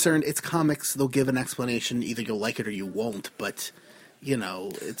far as I'm concerned, it's comics. They'll give an explanation. Either you'll like it or you won't, but...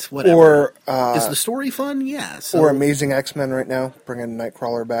 it's whatever. Or is the story fun? Yeah. Or Amazing X-Men right now, bringing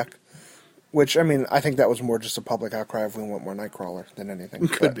Nightcrawler back. Which, I mean, I think that was more just a public outcry if we want more Nightcrawler than anything.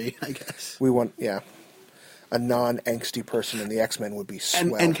 Could be, I guess. We want, a non-angsty person in the X-Men would be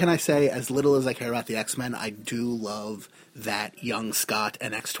swell. And can I say, as little as I care about the X-Men, I do love that young Scott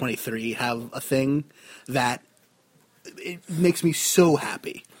and X-23 have a thing that it makes me so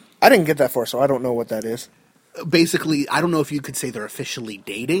happy. I didn't get that far, so I don't know what that is. Basically, I don't know if you could say they're officially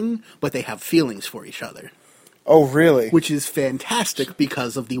dating, but they have feelings for each other. Oh, really? Which is fantastic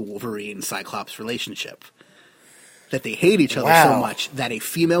because of the Wolverine-Cyclops relationship. That they hate each other so much that a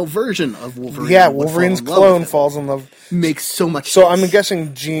female version of Wolverine Wolverine's clone falls in love. Makes so much sense. So I'm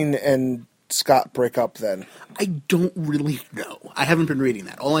guessing Jean and Scott break up then. I don't really know. I haven't been reading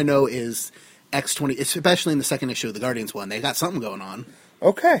that. All I know is X-20, especially in the second issue of the Guardians one, they got something going on.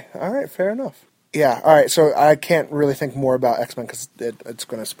 Okay, all right, fair enough. Yeah, all right, so I can't really think more about X-Men because it's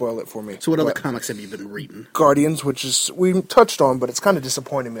going to spoil it for me. So what other comics have you been reading? Guardians, which is, we touched on, but it's kind of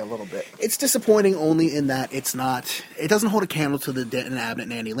disappointing me a little bit. It's disappointing only in that it doesn't hold a candle to the Dan Abnett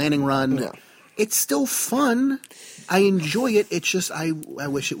and Andy Lanning run. No. It's still fun. I enjoy it. It's just, I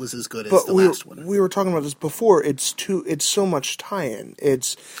wish it was as good as the last one. We were talking about this before. It's so much tie-in.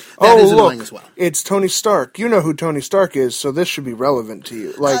 It's, that is annoying as well. It's Tony Stark. You know who Tony Stark is, so this should be relevant to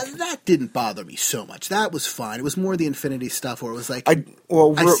you. Like that didn't bother me so much. That was fine. It was more the Infinity stuff where it was like, I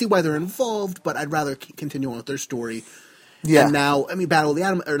see why they're involved, but I'd rather continue on with their story. Yeah. And now, I mean, Trial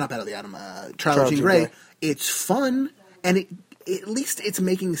of Jean Grey. It's fun, and at least it's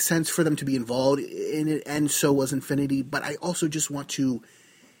making sense for them to be involved in it, and so was Infinity. But I also just want to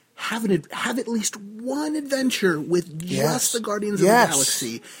have at least one adventure with just the Guardians of the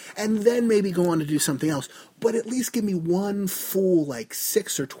Galaxy, and then maybe go on to do something else. But at least give me one full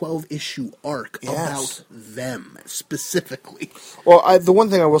 6 or 12 issue arc about them specifically. Well, the one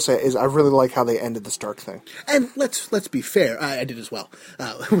thing I will say is I really like how they ended the Stark thing. And let's be fair, I did as well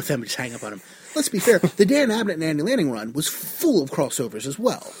with them just hanging up on him. Let's be fair, the Dan Abnett and Andy Lanning run was full of crossovers as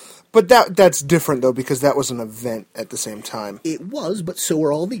well. But that's different, though, because that was an event at the same time. It was, but so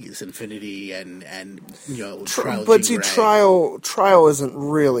were all these. Infinity and Trial. But see, Trial isn't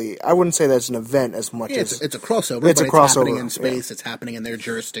really... I wouldn't say that's an event as much as... It's a crossover, it's happening in space. Yeah. It's happening in their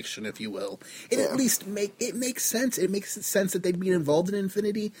jurisdiction, if you will. At least makes sense. It makes sense that they'd be involved in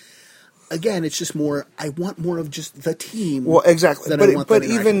Infinity. Again, it's just more. I want more of just the team. Well, exactly. But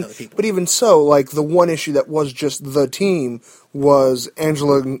even so, the one issue that was just the team was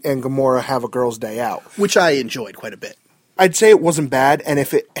Angela and Gamora have a girls' day out, which I enjoyed quite a bit. I'd say it wasn't bad, and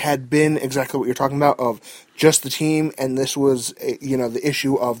if it had been exactly what you're talking about of just the team, and this was the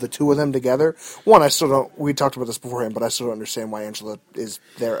issue of the two of them together. One, I still don't. We talked about this beforehand, but I still don't understand why Angela is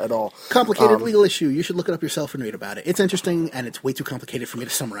there at all. Complicated legal issue. You should look it up yourself and read about it. It's interesting, and it's way too complicated for me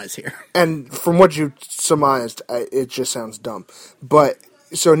to summarize here. And from what you surmised, it just sounds dumb. But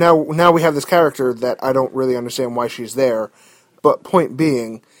so now we have this character that I don't really understand why she's there. But point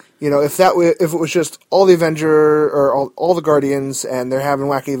being, if it was just all the or all the Guardians and they're having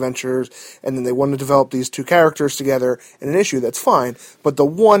wacky adventures and then they want to develop these two characters together in an issue, that's fine. But the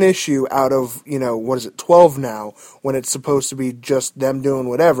one issue out of, 12 now, when it's supposed to be just them doing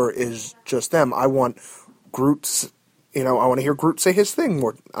whatever, is just them. I want Groot's, I want to hear Groot say his thing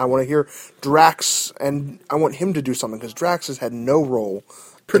more. I want to hear Drax, and I want him to do something because Drax has had no role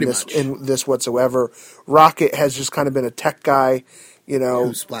in this whatsoever. Rocket has just kind of been a tech guy,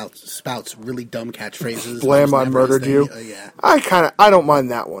 who spouts really dumb catchphrases. Blam, I murdered you. Yeah. I don't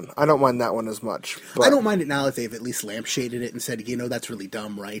mind that one. I don't mind that one as much. But I don't mind it now that they've at least lampshaded it and said, that's really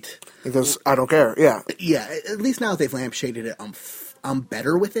dumb, right? Because I don't care. Yeah. Yeah. At least now that they've lampshaded it, I'm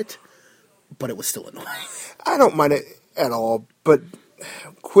better with it. But it was still annoying. I don't mind it at all. But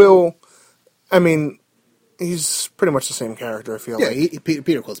Quill, I mean, he's pretty much the same character, I feel Yeah, like.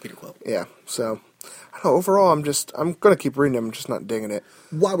 Peter Quill's Peter Quill. Yeah, so... I don't know, overall, I'm going to keep reading him, I'm just not digging it.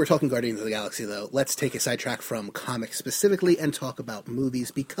 While we're talking Guardians of the Galaxy, though, let's take a sidetrack from comics specifically and talk about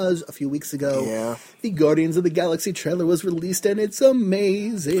movies, because a few weeks ago, the Guardians of the Galaxy trailer was released, and it's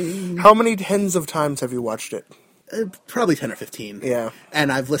amazing. How many tens of times have you watched it? Probably 10 or 15. Yeah.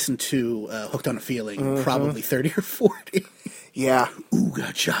 And I've listened to Hooked on a Feeling probably 30 or 40. Yeah.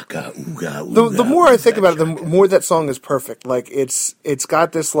 Ooga chaka, ooga, ooga. The more I think ooga about it, the chaka. more that song is perfect. Like, it's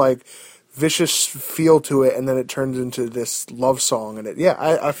got this, like, vicious feel to it, and then it turns into this love song, and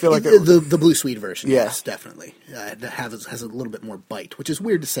I feel like The Blue Suede version, Yeah. yes, definitely. It has a little bit more bite, which is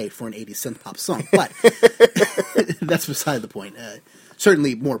weird to say for an 80s synth pop song, but that's beside the point.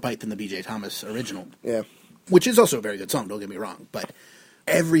 Certainly more bite than the B.J. Thomas original. Yeah. Which is also a very good song, don't get me wrong, but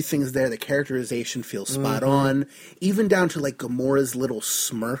everything's there. The characterization feels spot on, even down to like Gamora's little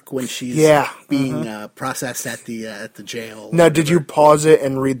smirk when she's being processed at the jail. Now, did you pause it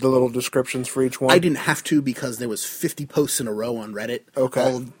and read the little descriptions for each one? I didn't have to because there was 50 posts in a row on Reddit. Okay.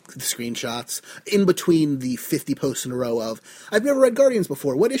 All of the screenshots. In between the 50 posts in a row of, I've never read Guardians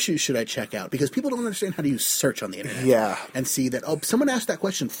before. What issues should I check out? Because people don't understand how to use search on the internet. Yeah. And see that, someone asked that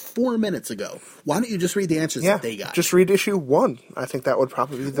question 4 minutes ago. Why don't you just read the answers that they got? Just read issue 1. I think that would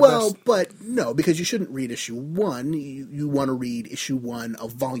probably be the Well, best. but no, because you shouldn't read issue 1. You want to read issue 1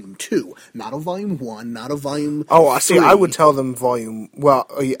 of volume 2. Not of volume 1, not of volume Oh, see, 3. I would tell them volume... Well,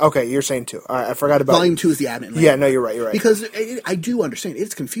 okay, you're saying 2. All right, I forgot about... Volume 2 is the admin. Yeah, no, you're right. Because I do understand.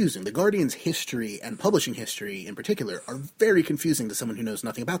 It's confusing. The Guardians' history and publishing history in particular are very confusing to someone who knows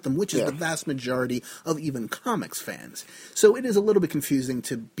nothing about them, which is the vast majority of even comics fans. So it is a little bit confusing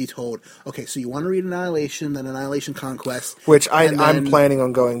to be told, okay, so you want to read Annihilation, then Annihilation Conquest. Which I'm planning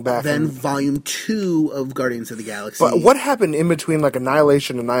on going back. Then volume 2 of Guardians of the Galaxy. But what happened in between like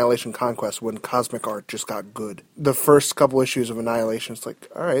Annihilation and Annihilation Conquest when Cosmic Art just got good? The first couple issues of Annihilation, it's like,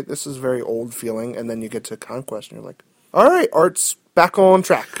 all right, this is very old feeling, and then you get to Conquest, and you're like, all right, art's back on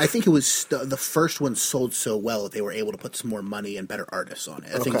track. I think it was the first one sold so well that they were able to put some more money and better artists on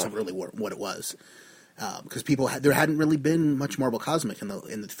it. I think it's really what it was. Because there hadn't really been much Marvel Cosmic in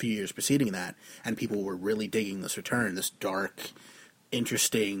the few years preceding that, and people were really digging this return, this dark,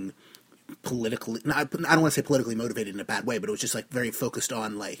 interesting, politically. I don't want to say politically motivated in a bad way, but it was just like very focused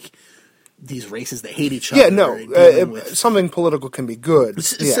on like these races that hate each other. Yeah, no, dealing with something political can be good.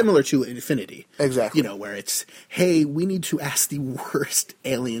 similar to Infinity. Exactly. You know, where it's, hey, we need to ask the worst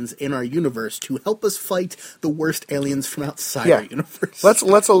aliens in our universe to help us fight the worst aliens from outside our universe.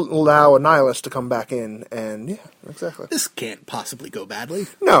 Let's allow a nihilist to come back in, and exactly. This can't possibly go badly.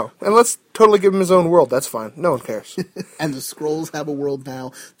 No, and let's totally give him his own world. That's fine. No one cares. And the Skrulls have a world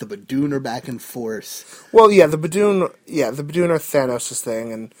now. The Badoon are back in force. Well, yeah, the Badoon are Thanos'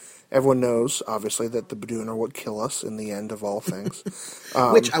 thing, and everyone knows, obviously, that the Badoon are what kill us in the end of all things.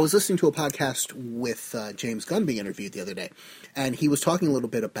 Which I was listening to a podcast with James Gunn being interviewed the other day, and he was talking a little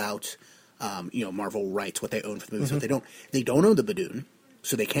bit about, Marvel rights, what they own for the movies, what they don't. They don't own the Badoon,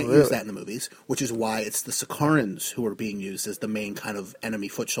 so they can't use that in the movies, which is why it's the Sakarans who are being used as the main kind of enemy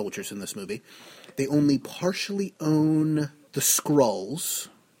foot soldiers in this movie. They only partially own the Skrulls,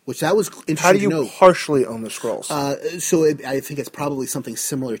 which that was interesting. How do you to know. partially own the Skrulls? I think it's probably something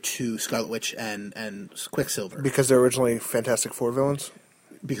similar to Scarlet Witch and Quicksilver. Because they're originally Fantastic Four villains?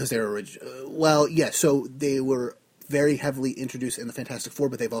 Because they're so they were very heavily introduced in the Fantastic Four,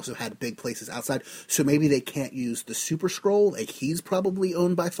 but they've also had big places outside. So maybe they can't use the Super Skrull. Like, he's probably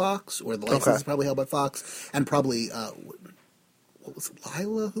owned by Fox, or the license is probably held by Fox, and probably what was it,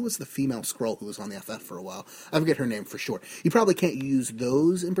 Lila? Who was the female Skrull who was on the FF for a while? I forget her name for sure. You probably can't use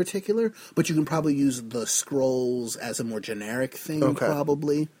those in particular, but you can probably use the Skrulls as a more generic thing,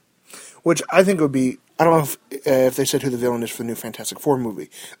 probably. Which I think would be... I don't know if they said who the villain is for the new Fantastic Four movie,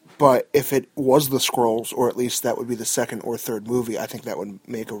 but if it was the Skrulls, or at least that would be the second or third movie, I think that would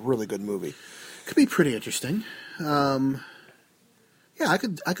make a really good movie. Could be pretty interesting. Yeah, I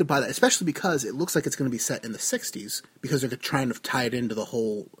could buy that, especially because it looks like it's going to be set in the 60s, because they're trying to tie it into the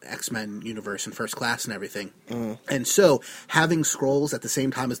whole X-Men universe and First Class and everything. And so having Skrulls at the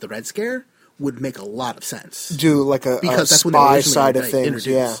same time as the Red Scare would make a lot of sense. Do like a that's when they spy originally side of things,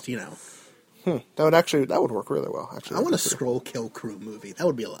 introduced, you know. That would work really well, actually. I want a Skrull Kill Crew movie. That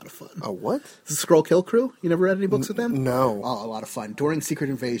would be a lot of fun. A what? The Skrull Kill Crew? You never read any books with them? No. Oh, a lot of fun. During Secret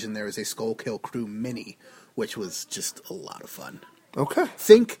Invasion, there was a Skrull Kill Crew mini, which was just a lot of fun. Okay.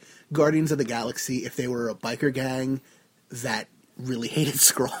 Think Guardians of the Galaxy if they were a biker gang that really hated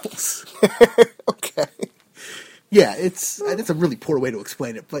Skrulls. Okay. Yeah, it's a really poor way to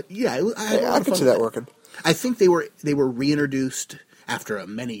explain it, but yeah, I had a lot I of could fun see with that it. working. I think they were reintroduced after a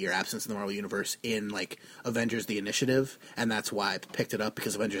many-year absence in the Marvel Universe in, like, Avengers The Initiative, and that's why I picked it up,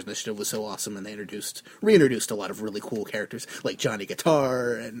 because Avengers Initiative was so awesome, and they reintroduced a lot of really cool characters, like Johnny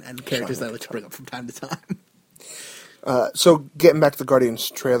Guitar, and characters that I like to bring up from time to time. So, getting back to the Guardians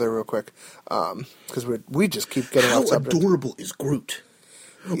trailer real quick, because we just keep getting How off subject. adorable is Groot?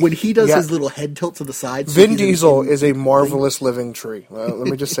 When he does his little head tilt to the side. So Vin Diesel is a marvelous living tree. Let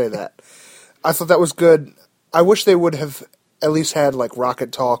me just say that. I thought that was good. I wish they would have at least had, like,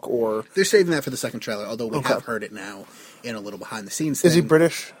 Rocket Talk or... They're saving that for the second trailer, although we have heard it now in a little behind-the-scenes thing. Is he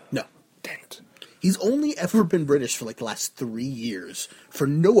British? No. Dang it. He's only ever been British for, like, the last 3 years, for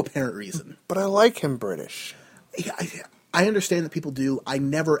no apparent reason. But I like him British. Yeah, I understand that people do. I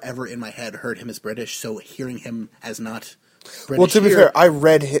never, ever in my head heard him as British, so hearing him as not British Well, to be here- fair,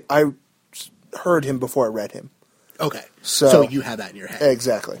 I heard him before I read him. Okay. So- So you have that in your head.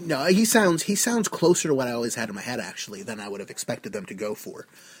 Exactly. No, he sounds closer to what I always had in my head, actually, than I would have expected them to go for.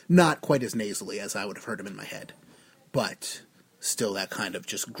 Not quite as nasally as I would have heard him in my head, but still that kind of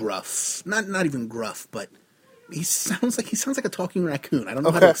just gruff. Not even gruff, but he sounds like a talking raccoon. I don't know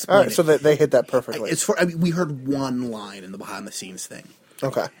how to Okay. explain All right, it. so they hit that perfectly. We heard one line in the behind the scenes thing,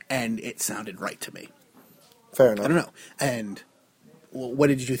 Okay. and it sounded right to me. Fair enough. I don't know. And what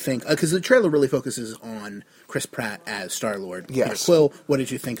did you think? Because the trailer really focuses on Chris Pratt as Star-Lord. Yes. Peter Quill. What did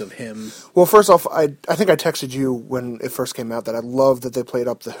you think of him? Well, first off, I think I texted you when it first came out that I love that they played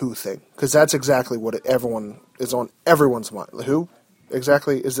up the Who thing, because that's exactly what everyone is on everyone's mind. The Who?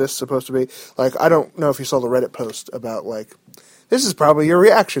 Exactly is this supposed to be? Like, I don't know if you saw the Reddit post about, like, this is probably your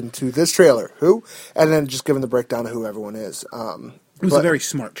reaction to this trailer. Who? And then just giving the breakdown of who everyone is. It was a very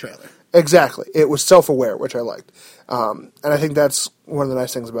smart trailer. Exactly. It was self-aware, which I liked. And I think that's one of the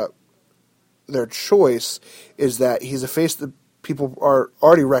nice things about their choice is that he's a face that people are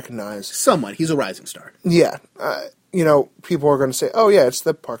already recognize. Somewhat. He's a rising star. Yeah. People are going to say, oh, yeah, it's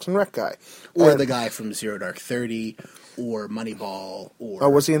the Parks and Rec guy. Or And- the guy from Zero Dark 30, or Moneyball, or... Oh,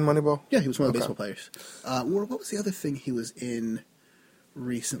 was he in Moneyball? Yeah, he was one of the baseball players. Or what was the other thing he was in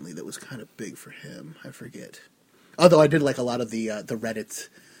recently that was kind of big for him? I forget. Although I did like a lot of the Reddit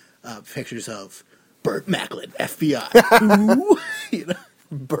pictures of Burt Macklin, FBI. Ooh,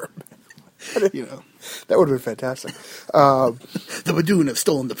 Burp. you know, That would have been fantastic. the Badoon have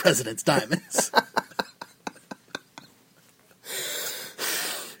stolen the president's diamonds.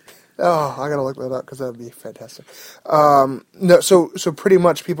 Oh, I gotta look that up because that would be fantastic. No, so pretty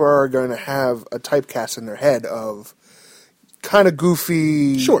much people are going to have a typecast in their head of kind of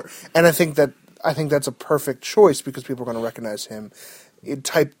goofy. Sure. And I think that's a perfect choice because people are going to recognize him.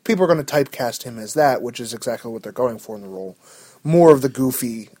 People are going to typecast him as that, which is exactly what they're going for in the role. More of the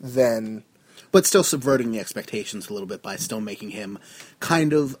goofy than. But still subverting the expectations a little bit by still making him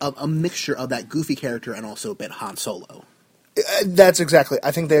kind of a mixture of that goofy character and also a bit Han Solo. That's exactly.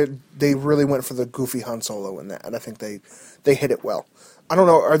 I think they really went for the goofy Han Solo in that, and I think they hit it well. I don't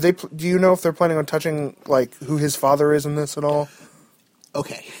know. Do you know if they're planning on touching like who his father is in this at all?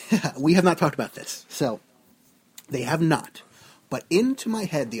 Okay, we have not talked about this, so they have not. But into my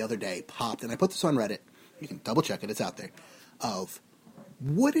head the other day popped, and I put this on Reddit. You can double check it; it's out there. Of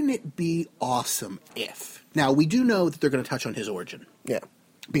wouldn't it be awesome if? Now we do know that they're going to touch on his origin. Yeah.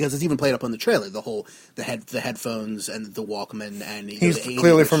 Because it's even played up on the trailer, the headphones and the Walkman, and He's the clearly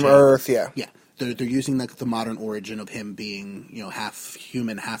alien from shape. Earth, yeah. Yeah, they're using like the modern origin of him being half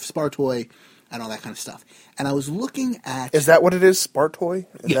human, half Spartoy, and all that kind of stuff. And I was looking at Is that what it is? Spartoy?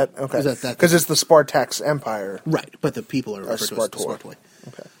 Is Yeah. that okay? Is that- Because it's the Spartax Empire. right, but the people are referred to as the Spartoy. Spartoy.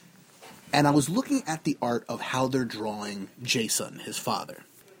 Okay. And I was looking at the art of how they're drawing Jason, his father.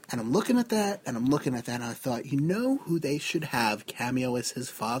 And I'm looking at that, and and I thought, who they should have cameo as his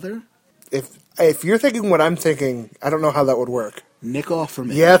father? If you're thinking what I'm thinking, I don't know how that would work. Nick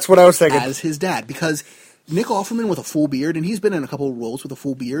Offerman. Yeah, that's what I was thinking. As his dad. Because Nick Offerman with a full beard, and he's been in a couple of roles with a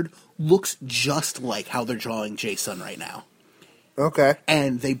full beard, looks just like how they're drawing Jason right now. Okay.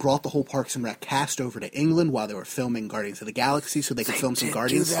 And they brought the whole Parks and Rec cast over to England while they were filming Guardians of the Galaxy so they could film some did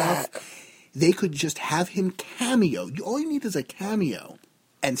Guardians do that. stuff. They could just have him cameo. All you need is a cameo.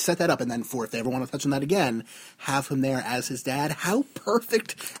 And set that up, and then if they ever want to touch on that again, have him there as his dad. How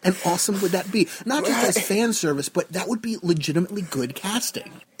perfect and awesome would that be? Not just as fan service, but that would be legitimately good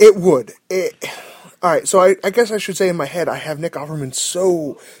casting. It would. All right, so I guess I should say in my head, I have Nick Offerman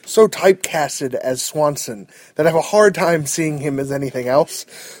so typecasted as Swanson that I have a hard time seeing him as anything else.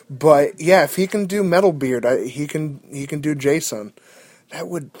 But yeah, if he can do Metalbeard, he can do Jason. That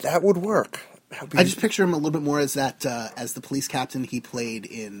would work. I just picture him a little bit more as that as the police captain he played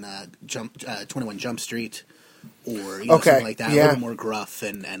in 21 Jump Street, or Okay, something like that. A yeah. little more gruff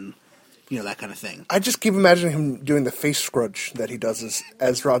and that kind of thing. I just keep imagining him doing the face scrunch that he does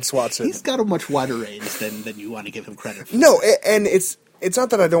as Ron Swanson. He's got a much wider range than you want to give him credit for. No, and it's not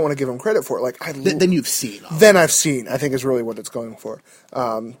that I don't want to give him credit for it. Like Then you've seen. Then I've seen. I think is really what it's going for.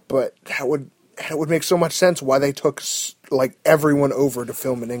 But that would make so much sense why they took like everyone over to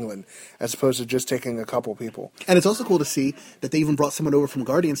film in England as opposed to just taking a couple people. And it's also cool to see that they even brought someone over from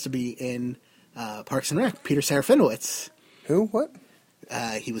Guardians to be in Parks and Rec. Peter Serafinowicz. Who? What?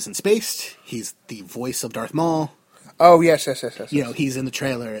 He was in Spaced. He's the voice of Darth Maul. Oh, yes. He's in the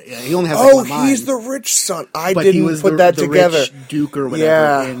trailer. Yeah, he only has Oh, one line. he's the rich son. I But didn't he was put that the together. Rich Duke or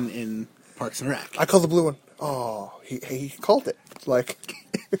whatever Yeah. in Parks and Rec. I call the blue one. Oh, he called it. Like,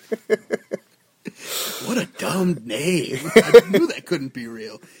 What a dumb name. I knew that couldn't be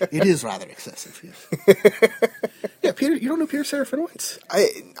real. It is rather excessive, yes. Yeah, Peter, you don't know Peter Serafinowicz?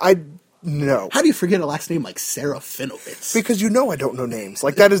 I no. How do you forget a last name like Serafinowicz? Because I don't know names.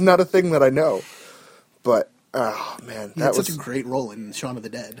 Like, that is not a thing that I know. But, oh, man. He had such a great role in Shaun of the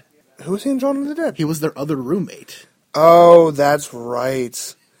Dead. Who was he in Shaun of the Dead? He was their other roommate. Oh, that's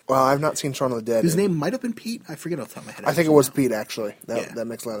right. Well, I've not seen Shaun of the Dead. His name might have been Pete. I forget off the top of my head. I think it was Pete, actually. That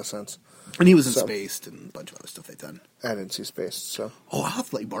makes a lot of sense. And he was in So- Spaced and a bunch of other stuff they've done. I didn't see Space, so. Oh, I'll have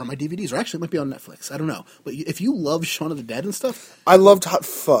to let you borrow my DVDs. Or actually, it might be on Netflix. I don't know. But if you love Shaun of the Dead and stuff, I loved Hot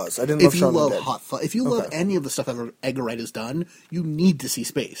Fuzz. I didn't love if you Shaun of love the Dead. Hot Fuzz, if you love Okay. any of the stuff Edgar Wright has done, you need to see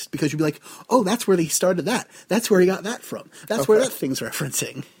Spaced. Because you'll be like, oh, that's where he started that. That's where he got that from. That's where Okay. that thing's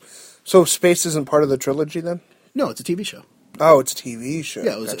referencing. So Space isn't part of the trilogy, then? No, it's a TV show. Oh, it's a TV show.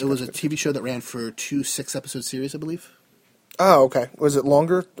 Yeah, it was Gotcha. a TV show that ran for 2 6-episode series, I believe. Oh, okay. Was it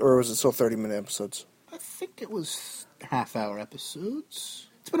longer, or was it still 30-minute episodes? I think it was half-hour episodes.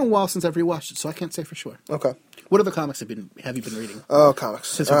 It's been a while since I've rewatched it, so I can't say for sure. Okay. What other comics have you been reading? Oh, comics.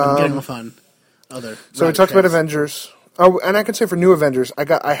 Since we've been getting off on other. So we talked about Avengers. Oh, and I can say for New Avengers,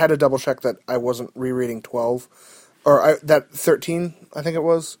 I had to double check that I wasn't rereading 12, or that 13. I think it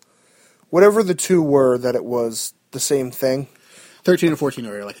was, whatever the two were. That it was the same thing. 13 and 14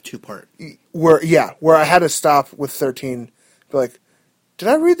 are like a 2-part. Where I had to stop with 13, be like, did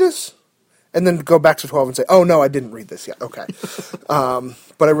I read this? And then go back to 12 and say, oh no, I didn't read this yet. Okay.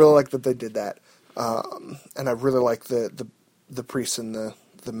 But I really like that they did that, and I really like the priests and the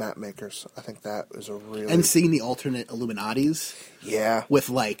map makers. I think that is a really And seeing the alternate Illuminatis yeah. with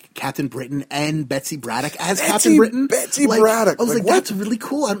like Captain Britain and Betsy Braddock as Betsy- Captain Britain. Betsy like, Braddock. I was Like, like, what? that's really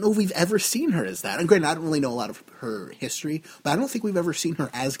cool. I don't know if we've ever seen her as that. And granted, I don't really know a lot of her history, but I don't think we've ever seen her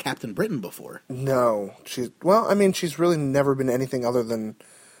as Captain Britain before. No, she's really never been anything other than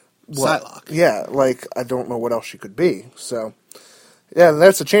Psylocke. Yeah, like I don't know what else she could be. So, yeah,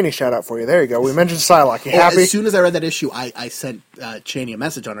 that's a Cheney shout out for you. There you go. We mentioned Psylocke. You happy? As soon as I read that issue, I sent Cheney a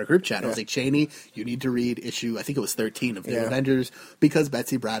message on our group chat. I was like, Cheney, you need to read issue, I think it was 13 of New Yeah. Avengers, because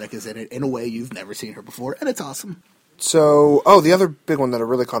Betsy Braddock is in it in a way you've never seen her before, and it's awesome. So, the other big one that I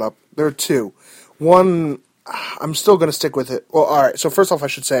really caught up. There are two. One, I'm still going to stick with it. Well, all right. So first off, I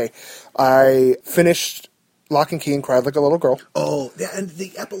should say I finished Lock and Key and cried like a little girl. Oh, yeah, and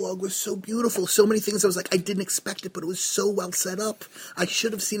the epilogue was so beautiful. So many things I was like, I didn't expect it, but it was so well set up. I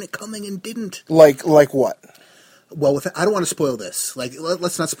should have seen it coming and didn't. Like what? Well, I don't want to spoil this. Like,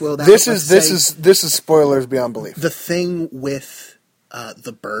 let's not spoil that. This Let's is spoilers beyond belief. the thing with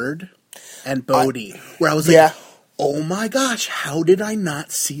the bird and Bodhi, where I was like, Yeah. oh my gosh, how did I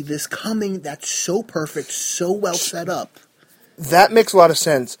not see this coming? That's so perfect, so well set up. That makes a lot of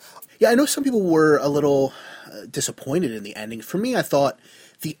sense. Yeah, I know some people were a little disappointed in the ending. For me, I thought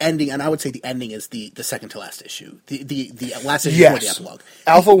the ending, and I would say the ending is the second to last issue. The last issue before the Yes. epilogue.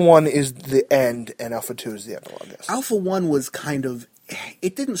 Alpha 1 is the end, and Alpha 2 is the epilogue, yes. Alpha 1 was kind of,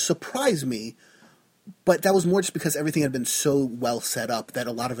 it didn't surprise me, but that was more just because everything had been so well set up that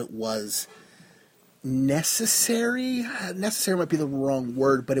a lot of it was necessary. Necessary might be the wrong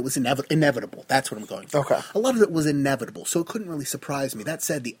word, but it was inevitable. That's what I'm going for. Okay. A lot of it was inevitable, so it couldn't really surprise me. That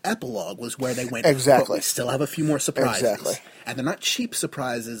said, the epilogue was where they went, Exactly. but we still have a few more surprises. Exactly. And they're not cheap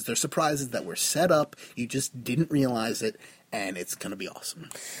surprises. They're surprises that were set up. You just didn't realize it, and it's going to be awesome.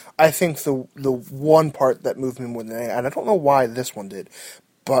 I think the one part that moved me more than anything, and I don't know why this one did,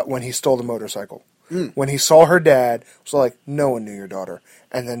 but when he stole the motorcycle. When he saw her dad, it was like, no one knew your daughter,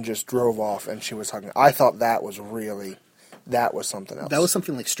 and then just drove off, and she was hugging. I thought that was something else. That was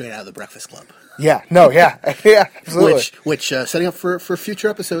something like straight out of the Breakfast Club. yeah, absolutely. Which setting up for future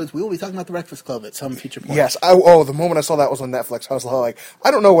episodes, we will be talking about the Breakfast Club at some future point. Yes. The moment I saw that was on Netflix, I was like,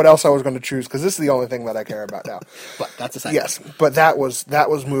 I don't know what else I was going to choose because this is the only thing that I care about now. But that's a side Yes, but that was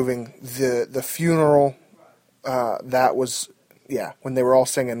moving. The funeral, that was when they were all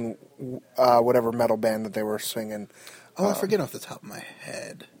singing whatever metal band that they were singing. Oh, I forget off the top of my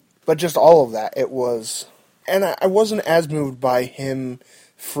head. But just all of that, it was... And I wasn't as moved by him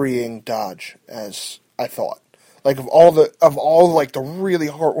freeing Dodge as I thought. Like, of all the really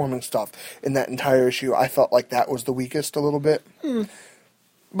heartwarming stuff in that entire issue, I felt like that was the weakest a little bit.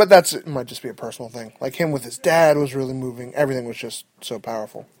 But it might just be a personal thing. Like, him with his dad was really moving. Everything was just so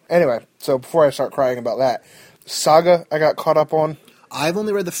powerful. Anyway, so before I start crying about that, Saga I got caught up on. I've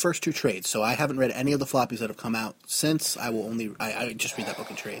only read the first 2 trades, so I haven't read any of the floppies that have come out since. I just read that book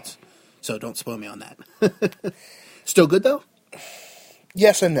in trades. So don't spoil me on that. Still good, though?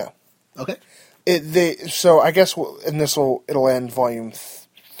 Yes and no. Okay. So I guess, and it'll end volume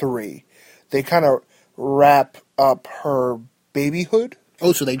 3. They kind of wrap up her babyhood.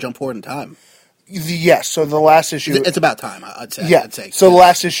 Oh, so they jump forward in time. Yes, so the last issue... It's about time, I'd say. Yeah, I'd say. So the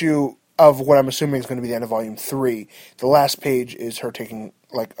last issue of what I'm assuming is going to be the end of volume 3, the last page is her taking,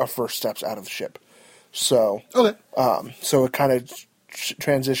 like, her first steps out of the ship. So... Okay. So it kind of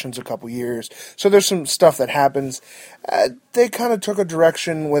transitions a couple years. So there's some stuff that happens. They kind of took a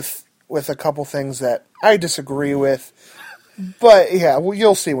direction with a couple things that I disagree with. But, yeah, well,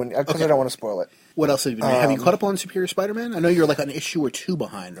 you'll see because I don't want to spoil it. What else have you been reading? Have you caught up on Superior Spider-Man? I know you're like an issue or 2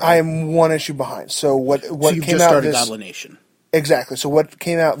 behind, right? I am 1 issue behind. So what so you've came just out started this... Goblin Nation. Exactly. So what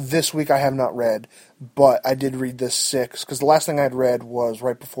came out this week I have not read, but I did read this 6, because the last thing I'd read was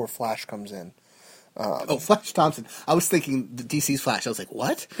right before Flash comes in. Flash Thompson. I was thinking the DC's Flash. I was like,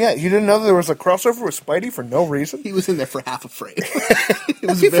 what? Yeah, you didn't know there was a crossover with Spidey for no reason? He was in there for half a frame. It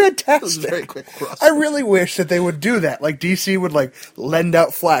was fantastic. It was a very quick crossover. I really wish that they would do that. Like, DC would, like, lend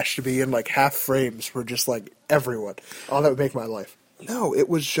out Flash to be in, like, half frames for just, like, everyone. Oh, that would make my life. No, it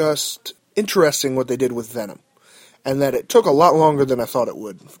was just interesting what they did with Venom. And that it took a lot longer than I thought it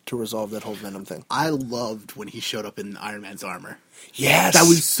would to resolve that whole Venom thing. I loved when he showed up in Iron Man's armor. Yes! That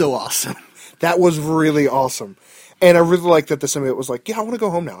was so awesome. That was really awesome. And I really liked that the symbiote was like, yeah, I want to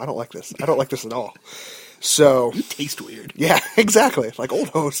go home now. I don't like this. I don't like this at all. So... You taste weird. Yeah, exactly. Like, old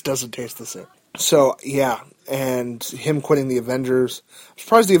host doesn't taste the same. So, yeah. And him quitting the Avengers. I'm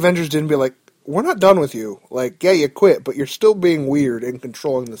surprised the Avengers didn't be like, we're not done with you. Like, yeah, you quit, but you're still being weird and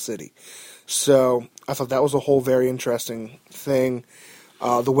controlling the city. So, I thought that was a whole very interesting thing.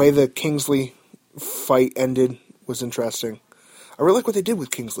 The way the Kingsley fight ended was interesting. I really like what they did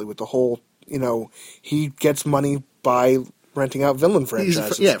with Kingsley, with the whole, he gets money by renting out villain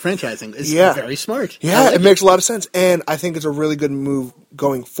franchises. Franchising is very smart. Yeah, it makes a lot of sense. And I think it's a really good move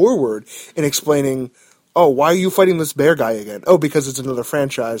going forward in explaining, oh, why are you fighting this bear guy again? Oh, because it's another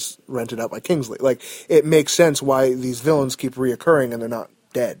franchise rented out by Kingsley. Like, it makes sense why these villains keep reoccurring and they're not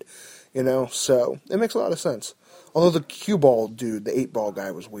dead. So it makes a lot of sense. Although the cue ball dude, the 8-ball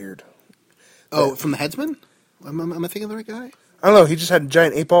guy, was weird. Oh, from the Headsman? Am I thinking of the right guy? I don't know. He just had a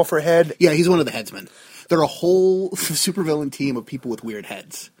giant 8-ball for a head. Yeah, he's one of the Headsmen. They're a whole supervillain team of people with weird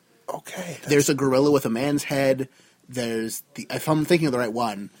heads. Okay. There's a gorilla with a man's head. There's if I'm thinking of the right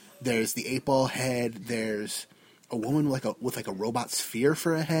one, there's the 8-ball head. There's a woman with a robot sphere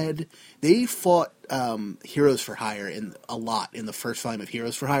for a head. They fought Heroes for Hire a lot in the first volume of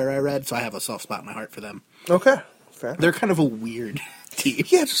Heroes for Hire I read, so I have a soft spot in my heart for them. Okay. Fair. They're kind of a weird team.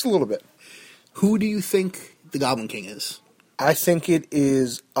 Yeah, just a little bit. Who do you think the Goblin King is? I think it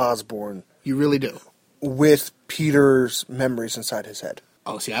is Osborn. You really do? With Peter's memories inside his head.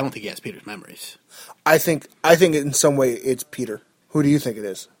 Oh, see, I don't think he has Peter's memories. I think in some way it's Peter. Who do you think it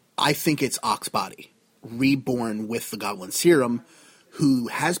is? I think it's Oxbody, reborn with the Goblin Serum, who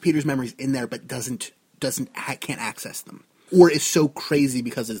has Peter's memories in there but can't access them. Or is so crazy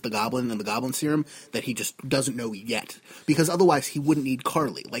because it's the Goblin and the Goblin Serum that he just doesn't know yet. Because otherwise he wouldn't need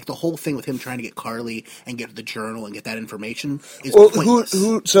Carly. Like, the whole thing with him trying to get Carly and get the journal and get that information is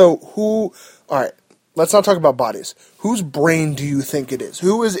pointless. All right, let's not talk about bodies. Whose brain do you think it is?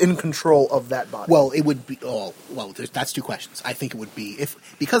 Who is in control of that body? Well, it would be... that's 2 questions. I think it would be...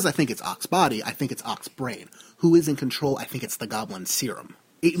 Because I think it's Oxbody, I think it's Oxbrain. Who is in control? I think it's the Goblin Serum.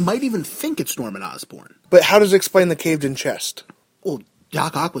 It might even think it's Norman Osborn. But how does it explain the caved-in chest? Well,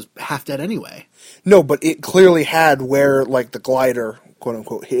 Doc Ock was half dead anyway. No, but it clearly had where, like, the glider,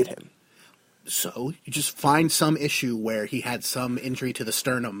 quote-unquote, hit him. So, you just find some issue where he had some injury to the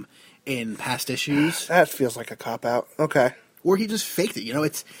sternum in past issues. That feels like a cop-out. Okay. Or he just faked it,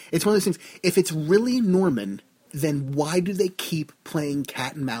 It's one of those things. If it's really Norman, then why do they keep playing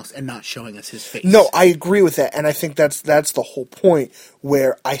cat and mouse and not showing us his face? No, I agree with that, and I think that's the whole point,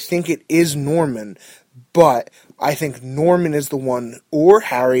 where I think it is Norman, but I think Norman is the one, or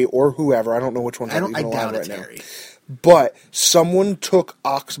Harry, or whoever, I don't know which one's even alive right now. Harry. But someone took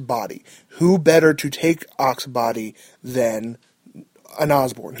Oxbody. Who better to take Oxbody than an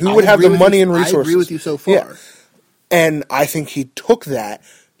Osborn? Who would have the money and resources? I agree with you so far. Yeah. And I think he took that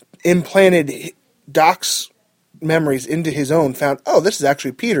implanted Doc's memories into his own, found, oh, this is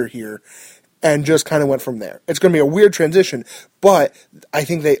actually Peter here, and just kind of went from there. It's going to be a weird transition, but I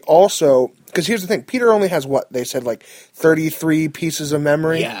think they also, because here's the thing, Peter only has what? They said like 33 pieces of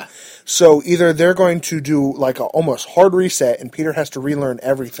memory? Yeah. So either they're going to do like a almost hard reset and Peter has to relearn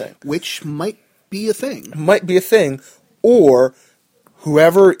everything. Which might be a thing. Might be a thing, or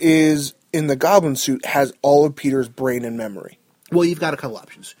whoever is in the goblin suit has all of Peter's brain and memory. Well, you've got a couple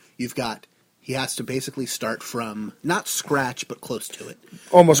options. You've got, he has to basically start from, not scratch, but close to it.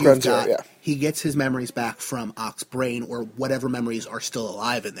 Almost You've ground zero, got- yeah. He gets his memories back from Ock's brain, or whatever memories are still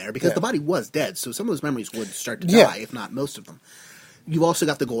alive in there, because Yeah. the body was dead, so some of those memories would start to Yeah. die, if not most of them. You've also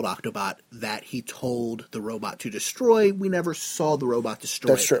got the Gold Octobot that he told the robot to destroy. We never saw the robot destroy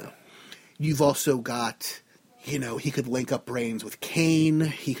That's it, true. though. You've also got, he could link up brains with Kane.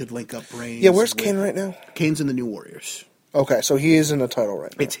 He could link up brains. Yeah, where's with- Kane right now? Kane's in the New Warriors. Okay, so he is in a title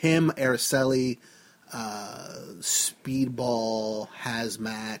right now. It's him, Araceli, Speedball,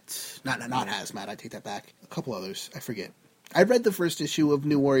 Hazmat. Not Hazmat, I take that back. A couple others, I forget. I read the first issue of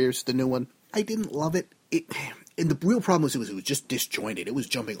New Warriors, the new one. I didn't love it. And the real problem was it was just disjointed. It was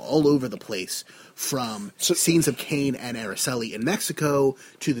jumping all over the place from scenes of Kane and Araceli in Mexico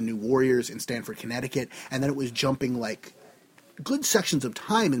to the New Warriors in Stamford, Connecticut, and then it was jumping like good sections of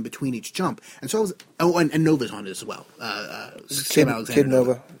time in between each jump. And so I was... Oh, and Nova's on it as well. Sam Alexander Kid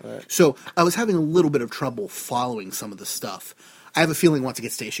Nova. Right. So I was having a little bit of trouble following some of the stuff. I have a feeling once it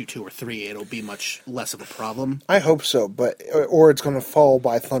gets to issue 2 or 3, it'll be much less of a problem. I hope so, but or it's going to fall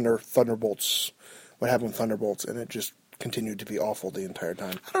by Thunderbolts. What happened with Thunderbolts, and it just continued to be awful the entire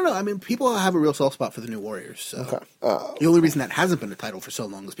time. I don't know. I mean, people have a real soft spot for the New Warriors. So. Okay. The only reason that hasn't been a title for so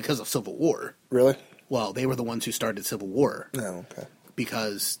long is because of Civil War. Really? Well, they were the ones who started Civil War. No. Okay.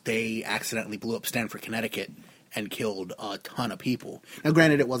 Because they accidentally blew up Stamford, Connecticut, and killed a ton of people. Now,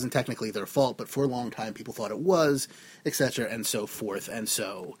 granted, it wasn't technically their fault, but for a long time people thought it was, etc., and so forth. And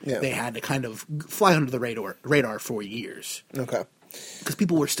so they had to kind of fly under the radar for years. Okay. Because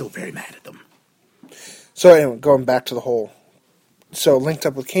people were still very mad at them. So anyway, going back to the whole... So linked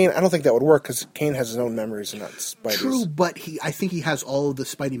up with Kane, I don't think that would work because Kane has his own memories and not Spidey's. True, but I think he has all of the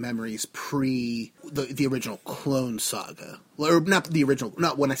Spidey memories pre the original Clone Saga. Or not the original...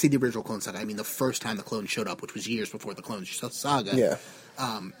 Not when I say the original Clone Saga, I mean the first time the clone showed up, which was years before the Clone Saga. Yeah.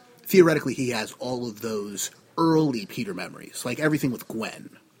 Theoretically, he has all of those early Peter memories, like everything with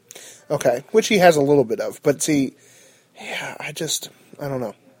Gwen. Okay, which he has a little bit of. But see, yeah, I don't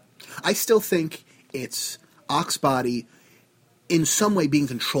know. I still think it's Ock's body in some way being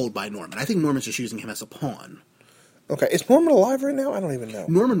controlled by Norman. I think Norman's just using him as a pawn. Okay, is Norman alive right now? I don't even know.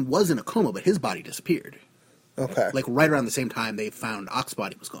 Norman was in a coma, but his body disappeared. Okay. Like right around the same time they found Ock's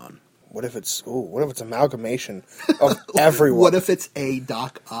body was gone. What if it's amalgamation of everyone? What if it's a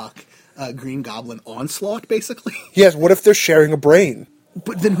Doc Ock Green Goblin onslaught, basically? Yes, what if they're sharing a brain?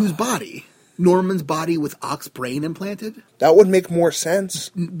 But then whose body? Norman's body with Ock's brain implanted? That would make more sense.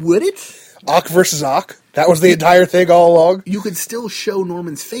 Would it? Ock versus Ock? That was the entire thing all along? You could still show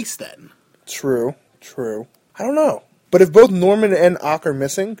Norman's face then. True. I don't know. But if both Norman and Ock are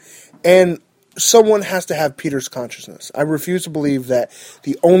missing, and someone has to have Peter's consciousness, I refuse to believe that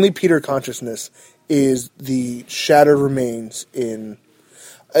the only Peter consciousness is the shattered remains in...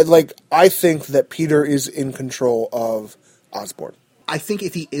 I think that Peter is in control of Osborn. I think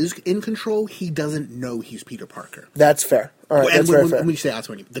if he is in control, he doesn't know he's Peter Parker. That's fair. All right, And that's very when fair. you say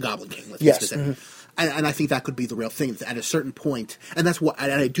Osborn, the Goblin King, let's Yes, be specific. And I think that could be the real thing. At a certain point, and that's what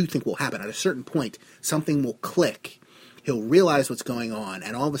I do think will happen, at a certain point, something will click. He'll realize what's going on,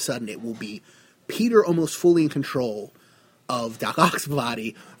 and all of a sudden it will be Peter almost fully in control of Doc Ock's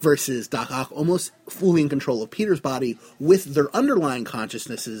body versus Doc Ock almost fully in control of Peter's body with their underlying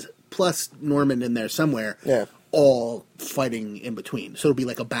consciousnesses, plus Norman in there somewhere, all fighting in between. So it'll be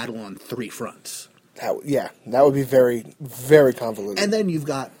like a battle on 3 fronts. That would be very, very convoluted. And then you've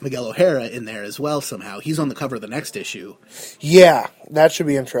got Miguel O'Hara in there as well somehow. He's on the cover of the next issue. Yeah, that should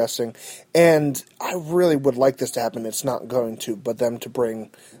be interesting. And I really would like this to happen. It's not going to, but them to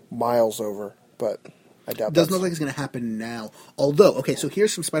bring Miles over. But I doubt that. Doesn't look like it's going to happen now. Although, okay, so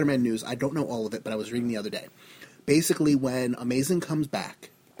here's some Spider-Man news. I don't know all of it, but I was reading the other day. Basically, when Amazing comes back...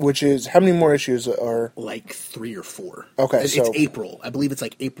 Which is, how many more issues are... Like 3 or 4. Okay, it's so... April. I believe it's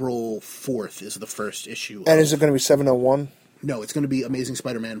like April 4th is the first issue. And is it going to be 701? No, it's going to be Amazing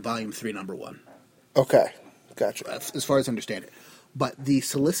Spider-Man Volume 3, Number 1. Okay, gotcha. As far as I understand it. But the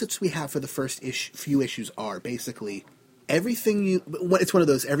solicits we have for the first few issues are basically everything you... It's one of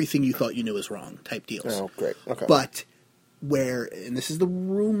those everything you thought you knew is wrong type deals. Oh, great. Okay. But where, and this is the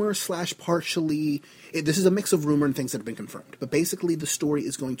rumor slash partially, this is a mix of rumor and things that have been confirmed, but basically the story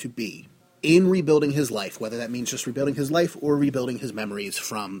is going to be in rebuilding his life, whether that means just rebuilding his life or rebuilding his memories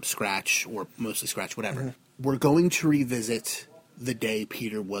from scratch or mostly scratch, whatever. Mm-hmm. We're going to revisit the day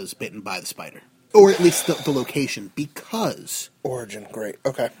Peter was bitten by the spider. Or at least the location, because... Origin, great,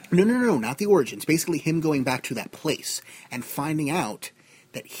 okay. No, not the origins. Basically him going back to that place and finding out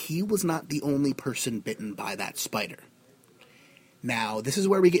that he was not the only person bitten by that spider. Now, this is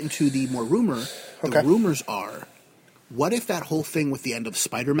where we get into the more rumor. The rumors are, what if that whole thing with the end of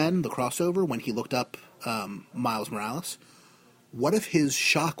Spider-Man, the crossover, when he looked up Miles Morales, what if his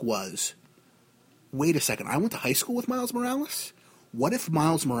shock was, wait a second, I went to high school with Miles Morales? What if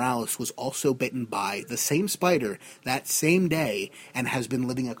Miles Morales was also bitten by the same spider that same day and has been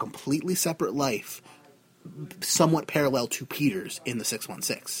living a completely separate life, somewhat parallel to Peter's in the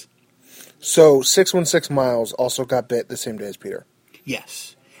 616? So 616 Miles also got bit the same day as Peter?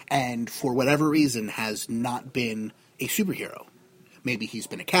 Yes. And for whatever reason has not been a superhero. Maybe he's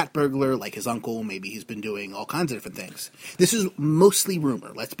been a cat burglar like his uncle. Maybe he's been doing all kinds of different things. This is mostly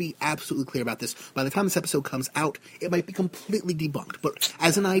rumor. Let's be absolutely clear about this. By the time this episode comes out, it might be completely debunked. But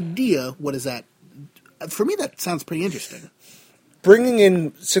as an idea, what is that? For me, that sounds pretty interesting. Bringing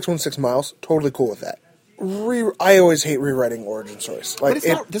in 616 Miles, totally cool with that. I always hate rewriting origin stories. But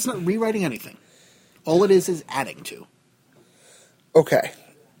that's not rewriting anything. All it is adding to. Okay.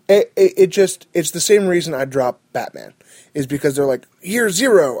 It's the same reason I dropped Batman, is because they're like, year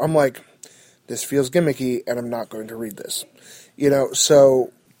zero. I'm like, this feels gimmicky, and I'm not going to read this.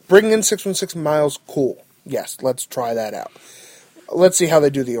 So bringing in 616 Miles, cool. Yes, let's try that out. Let's see how they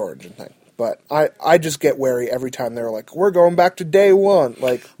do the origin thing. But I just get wary every time they're like, we're going back to day one.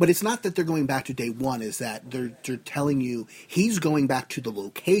 But it's not that they're going back to day one, is that they're telling you he's going back to the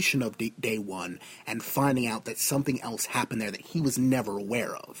location of day one and finding out that something else happened there that he was never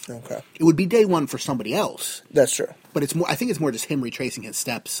aware of. Okay. It would be day one for somebody else. That's true. But I think it's more just him retracing his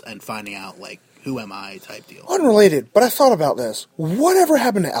steps and finding out, who am I type deal. Unrelated, but I thought about this. Whatever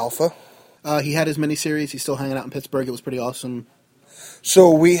happened to Alpha? He had his miniseries. He's still hanging out in Pittsburgh. It was pretty awesome.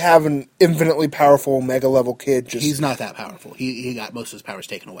 So we have an infinitely powerful Mega-level kid. He's not that powerful. He got most of his powers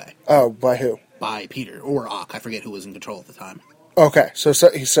taken away. Oh, by who? By Peter or Ock. I forget who was in control at the time. Okay,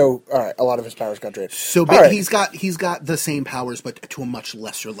 so all right. A lot of his powers got drained. So right. he's got the same powers, but to a much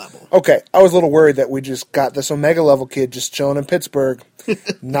lesser level. Okay, I was a little worried that we just got this Omega-level kid just chilling in Pittsburgh,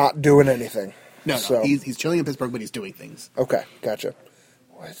 not doing anything. No, he's chilling in Pittsburgh, but he's doing things. Okay, gotcha.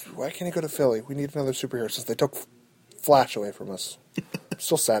 Why can't he go to Philly? We need another superhero since they took Flash away from us. I'm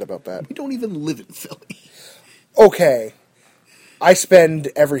still sad about that. We don't even live in Philly. Okay. I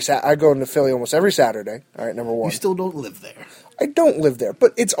go into Philly almost every Saturday. All right, number one. You still don't live there. I don't live there,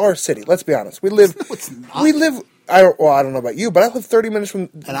 but it's our city. Let's be honest. No, it's not. I don't know about you, but I live 30 minutes from...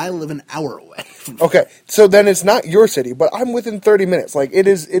 And I live an hour away from Philly. Okay, so then it's not your city, but I'm within 30 minutes. It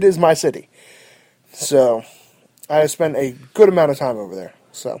is my city. So, I spend a good amount of time over there.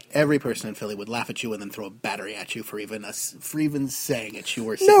 So every person in Philly would laugh at you and then throw a battery at you for even saying it's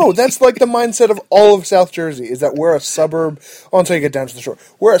your city. No, that's the mindset of all of South Jersey, is that we're a suburb, until you get down to the shore.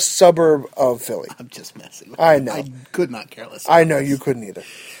 We're a suburb of Philly. I'm just messing with I you. know. I could not care less. I know, you couldn't either.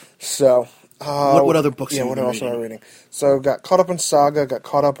 So... what other books what else am I reading? So, got caught up on Saga,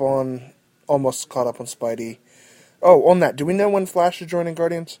 almost caught up on Spidey. Oh, on that, do we know when Flash is joining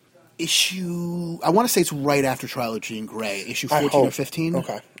Guardians? I want to say it's right after Trial of Jean Grey, issue 14 or 15.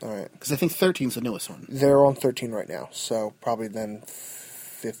 Okay, all right. Because I think 13 is the newest one. They're on 13 right now, so probably then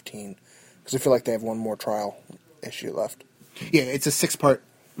 15. Because I feel like they have one more trial issue left. Yeah, it's a 6-part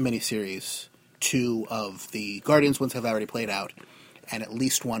miniseries. 2 of the Guardians ones have already played out, and at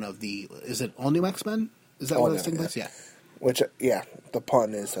least one of the... Is it All New X-Men? Is that what it's taking place? Yeah. Which, the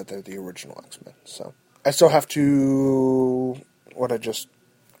pun is that they're the original X-Men. So I still have to... What I just...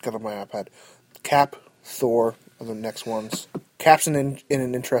 got on my iPad. Cap, Thor are the next ones. Cap's in an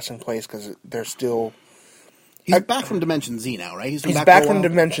interesting place because they're still... He's back from Dimension Z now, right? He's back from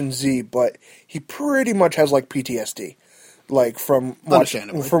Dimension Z, but he pretty much has PTSD, from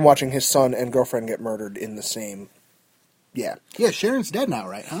watching his son and girlfriend get murdered in the same. Yeah. Yeah, Sharon's dead now,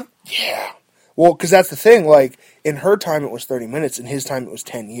 right? Huh? Yeah. Well, because that's the thing. In her time it was 30 minutes, in his time it was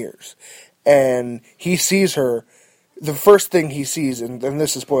 10 years, and he sees her. The first thing he sees, and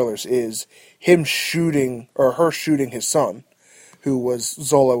this is spoilers, is him shooting, or her shooting his son, who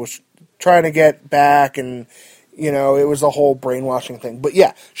Zola was trying to get back, and, it was a whole brainwashing thing. But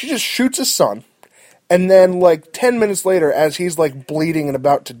yeah, she just shoots his son, and then, 10 minutes later, as he's, bleeding and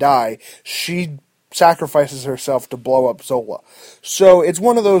about to die, she sacrifices herself to blow up Zola. So it's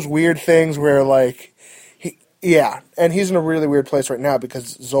one of those weird things where, Yeah, and he's in a really weird place right now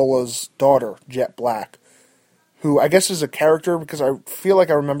because Zola's daughter, Jet Black, who I guess is a character because I feel like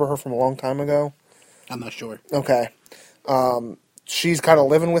I remember her from a long time ago. I'm not sure. Okay. She's kind of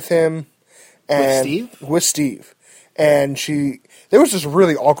living with him. And Steve? With Steve. And there was this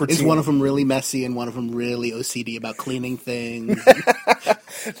really awkward Is scene. one of them really messy and one of them really OCD about cleaning things?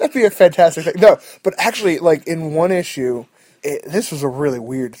 That'd be a fantastic thing. No, but actually, like, in one issue, this was a really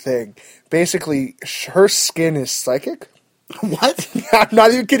weird thing. Basically, her skin is psychic. What? I'm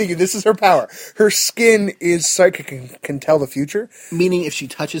not even kidding you. This is her power. Her skin is psychic and can tell the future. Meaning if she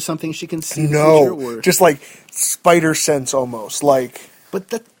touches something, she can see the No, future? Or... just like spider sense almost. Like, But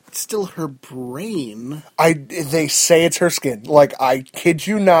that's still her brain. they say it's her skin. Like, I kid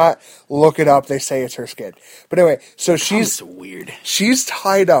you not. Look it up. They say it's her skin. But anyway, so That's so weird. she's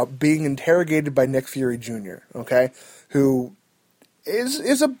tied up being interrogated by Nick Fury Jr., okay? Who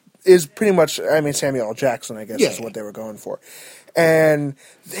is pretty much, I mean, Samuel L. Jackson, I guess, is what they were going for. And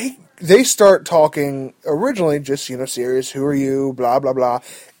they start talking originally just, serious, who are you, blah, blah, blah.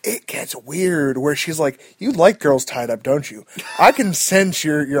 It gets weird where she's like, you like girls tied up, don't you? I can sense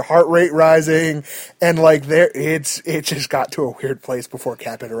your heart rate rising. And like it just got to a weird place before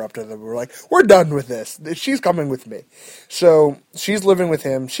Cap interrupted them. We're like, we're done with this. She's coming with me. So she's living with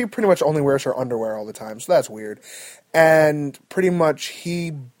him. She pretty much only wears her underwear all the time. So that's weird. And pretty much he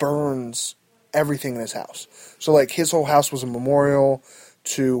burns everything in his house. So like his whole house was a memorial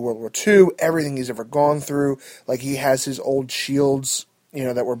to World War II, everything he's ever gone through. Like he has his old shields,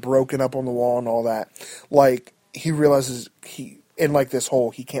 that were broken up on the wall and all that. Like, he realizes in like this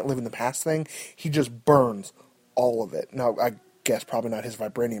whole he can't live in the past thing, he just burns all of it. Now, I guess probably not his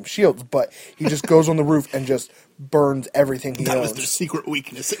vibranium shields, but he just goes on the roof and just burns everything he owns. That was their secret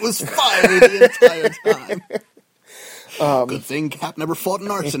weakness. It was fire the entire time. Good thing Cap never fought an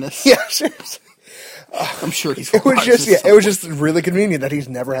arsonist. Yeah, seriously. I'm sure he's. It was just really convenient that he's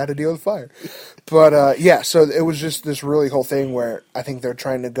never had to deal with fire. But so it was just this really whole thing where I think they're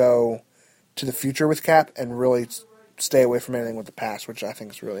trying to go to the future with Cap and really stay away from anything with the past, which I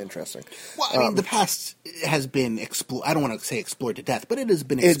think is really interesting. Well, I mean, the past has been explored. I don't want to say explored to death, but it has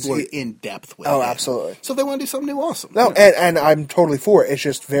been explored in depth with. Oh, him. Absolutely. So if they want to do something new, awesome. No, and I'm totally for it. It's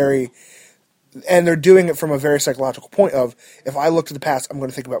just very. And they're doing it from a very psychological point of, if I look to the past, I'm going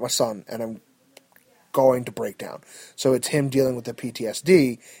to think about my son, and I'm going to break down. So it's him dealing with the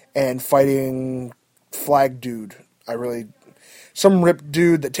PTSD and fighting Flag Dude. Some ripped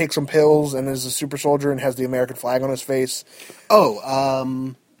dude that takes some pills and is a super soldier and has the American flag on his face. Oh,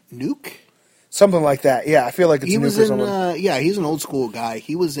 Nuke? Something like that. Yeah, I feel like it's he Nuke was or in. someone. He's an old school guy.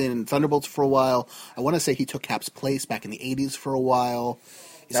 He was in Thunderbolts for a while. I want to say he took Cap's place back in the 80s for a while.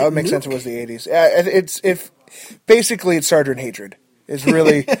 That would make sense. It was the 80s. Basically it's Sergeant Hatred. It's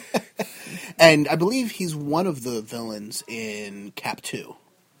really. And I believe he's one of the villains in Cap 2.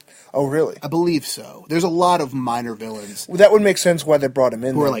 Oh, really? I believe so. There's a lot of minor villains Well, that would make sense why they brought him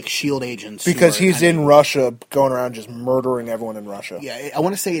in. who are then. like S.H.I.E.L.D. agents. Because he's in Russia, going around just murdering everyone in Russia. Yeah, I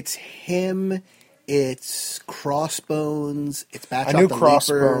want to say it's him, it's Crossbones, it's Batroc I knew the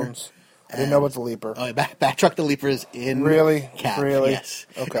Crossbones. Leaper. I didn't know about the Leaper. Oh, Batroc the Leaper is in Really? Cap. Really? Yes.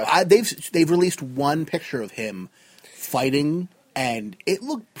 Okay. They've released one picture of him fighting, and it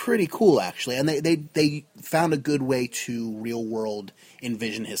looked pretty cool, actually. And they found a good way to real world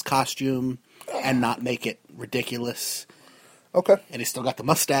envision his costume and not make it ridiculous. Okay. And he's still got the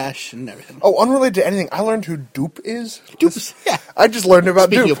mustache and everything. Oh, unrelated to anything, I learned who Dupe is. Dupe, yeah. I just learned about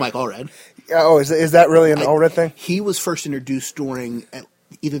Speaking Dupe. of Mike Allred. Oh, is that really an Allred thing? He was first introduced during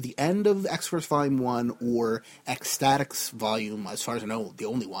either the end of X-Force Volume 1 or Ecstatics Volume, as far as I know, the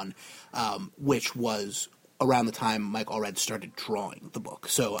only one, which was around the time Mike Allred started drawing the book.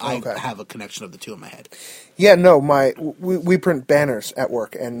 So I have a connection of the two in my head. Yeah, no, we print banners at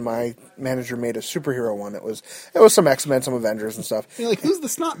work, and my manager made a superhero one. It was some X-Men, some Avengers and stuff. You're like, who's the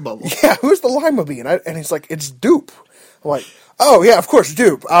snot bubble? Yeah, who's the Lima Bean? And he's like, it's Dupe. I'm like, oh yeah, of course,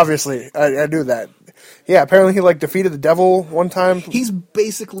 Dupe. Obviously, I knew that. Yeah, apparently he defeated the devil one time. He's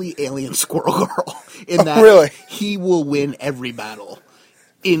basically Alien Squirrel Girl in that really? He will win every battle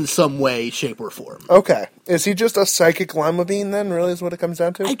in some way, shape, or form. Okay. Is he just a psychic Lima Bean then, really, is what it comes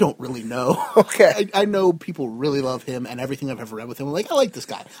down to? I don't really know. Okay. I know people really love him, and everything I've ever read with him, I'm like, I like this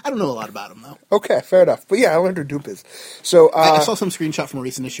guy. I don't know a lot about him, though. Okay, fair enough. But yeah, I learned who Dupe is. So, I saw some screenshot from a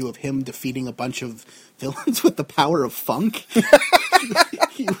recent issue of him defeating a bunch of villains with the power of funk.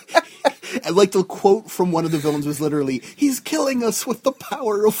 And the quote from one of the villains was literally, "He's killing us with the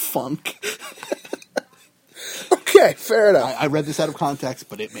power of funk." Okay, fair enough. I read this out of context,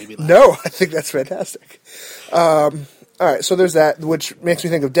 but it made me laugh. No, I think that's fantastic. All right, so there's that, which makes me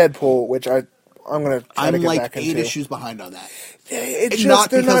think of Deadpool, which I I'm going to try to I'm get like back 8 into. issues behind on that. It's And just not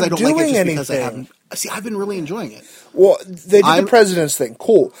they're because not I don't like doing it, just anything. because I haven't. See, I've been really enjoying it. Well, they did I'm- the president's thing.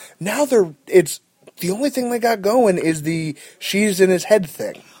 Cool. Now it's the only thing they got going is the she's in his head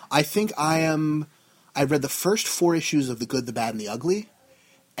thing. I think I read the first 4 issues of The Good, the Bad, and the Ugly,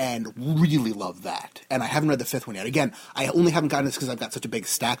 and really love that. And I haven't read the 5th one yet. Again, I only haven't gotten this because I've got such a big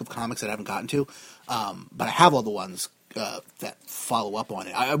stack of comics that I haven't gotten to. But I have all the ones that follow up on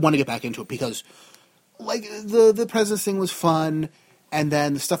it. I want to get back into it because, like, the president's thing was fun, and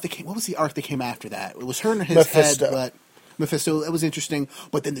then the stuff that came. What was the arc that came after that? It was her in his Mephisto. head, but Mephisto. It was interesting.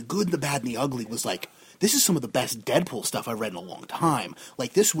 But then The Good, the Bad, and the Ugly was like, this is some of the best Deadpool stuff I've read in a long time.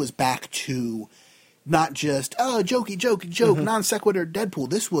 Like, this was back to not just, jokey, joke, non sequitur Deadpool.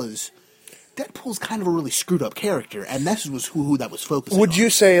 Deadpool's kind of a really screwed up character, and this was who that was focusing on. Would you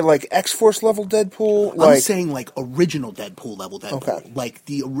say like X-Force level Deadpool? I'm saying like original Deadpool level Deadpool. Okay. Like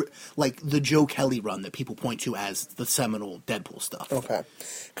the Joe Kelly run that people point to as the seminal Deadpool stuff. Okay.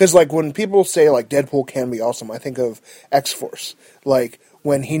 Because like when people say like Deadpool can be awesome, I think of X-Force. Like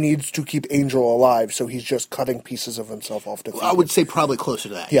when he needs to keep Angel alive, so he's just cutting pieces of himself off to feed I would him. say probably closer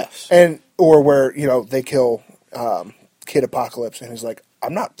to that. Yeah. Yes. And or where, they kill Kid Apocalypse and he's like,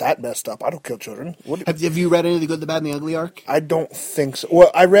 I'm not that messed up. I don't kill children. What? Have you read any of The Good, the Bad, and the Ugly arc? I don't think so.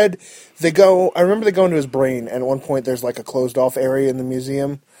 Well, I remember they go into his brain, and at one point there's like a closed off area in the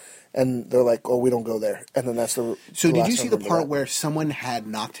museum, and they're like, "Oh, we don't go there." And then that's the. So the did last you see I the remember part that. where someone had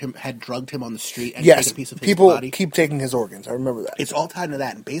drugged him on the street and Yes, taken a piece of his people body? keep taking his organs. I remember that. It's all tied into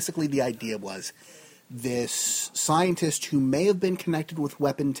that, and basically the idea was this scientist who may have been connected with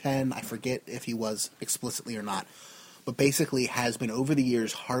Weapon 10, I forget if he was explicitly or not, but basically has been over the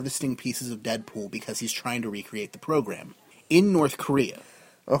years harvesting pieces of Deadpool because he's trying to recreate the program in North Korea.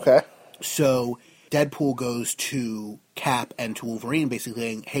 Okay. So Deadpool goes to Cap and to Wolverine basically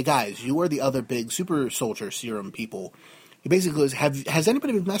saying, hey guys, you are the other big super soldier serum people. He basically goes, has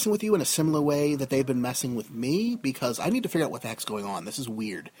anybody been messing with you in a similar way that they've been messing with me? Because I need to figure out what the heck's going on. This is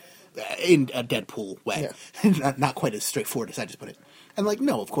weird. In a Deadpool way. Yeah. not quite as straightforward as I just put it. And like,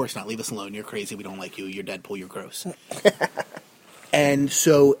 no, of course not. Leave us alone. You're crazy. We don't like you. You're Deadpool. You're gross. And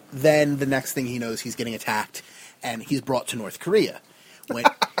so then the next thing he knows, he's getting attacked, and he's brought to North Korea.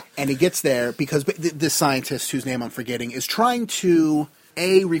 And he gets there because this scientist, whose name I'm forgetting, is trying to,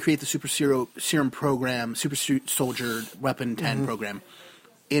 recreate the super serum program, super soldier weapon 10 program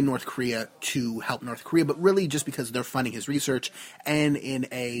in North Korea to help North Korea, but really just because they're funding his research, and in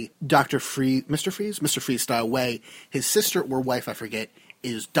a Mr. Freeze style way, his sister or wife, I forget,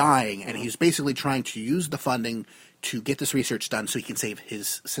 is dying, and he's basically trying to use the funding to get this research done so he can save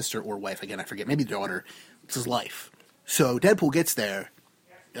his sister or wife, again, I forget, maybe daughter, it's his life. So Deadpool gets there,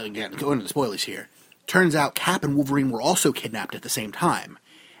 again, going into the spoilers here, turns out Cap and Wolverine were also kidnapped at the same time,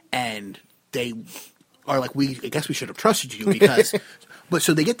 and they are like, I guess we should have trusted you, because... But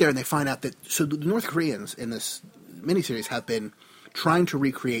so they get there and they find out that the North Koreans in this miniseries have been trying to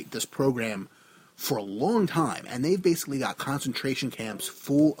recreate this program for a long time, and they've basically got concentration camps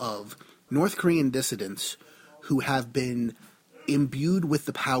full of North Korean dissidents who have been imbued with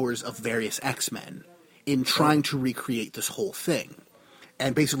the powers of various X-Men in trying to recreate this whole thing,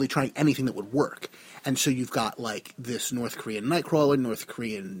 and basically trying anything that would work. And so you've got like this North Korean Nightcrawler, North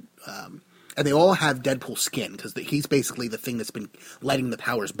Korean... and they all have Deadpool skin, because he's basically the thing that's been letting the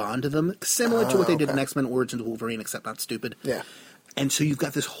powers bond to them, similar to what they did in X-Men Origins Wolverine, except not stupid. Yeah. And so you've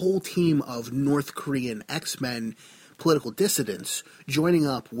got this whole team of North Korean X-Men political dissidents joining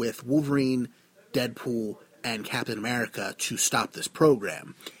up with Wolverine, Deadpool, and Captain America to stop this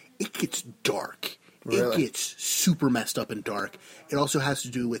program. It gets dark. Really? It gets super messed up and dark. It also has to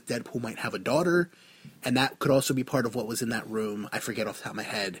do with Deadpool might have a daughter, and that could also be part of what was in that room. I forget off the top of my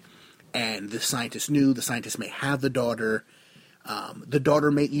head. And the scientist knew. The scientist may have the daughter. The daughter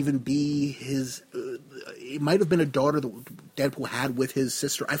may even be his... it might have been a daughter that Deadpool had with his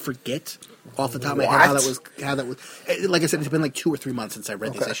sister. I forget off the top of my head how that was. Like I said, it's been like 2 or 3 months since I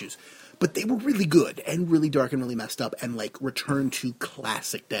read these issues. But they were really good and really dark and really messed up and like returned to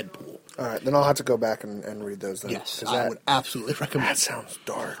classic Deadpool. All right, then I'll have to go back and read those then. Yes, I would absolutely recommend. That sounds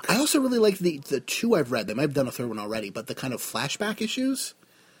dark. I also really liked the 2 I've read. They might have done a 3rd one already, but the kind of flashback issues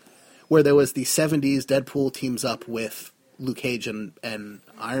where there was the 70s Deadpool teams up with Luke Cage and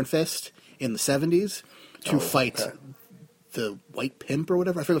Iron Fist in the 70s to fight the White Pimp or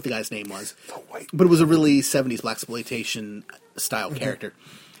whatever. I forget what the guy's name was. But it was a really 70s blaxploitation style character.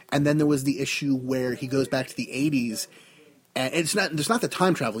 And then there was the issue where he goes back to the 80s, and there's not the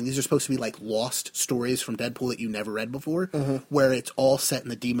time traveling. These are supposed to be like lost stories from Deadpool that you never read before, where it's all set in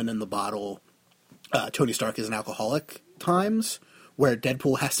the Demon in the Bottle, Tony Stark is an alcoholic times, where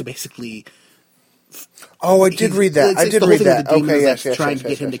Deadpool has to basically Oh, I did read that. I It's did the whole read thing that. with the demon Okay, is yes, that's yes, trying yes, to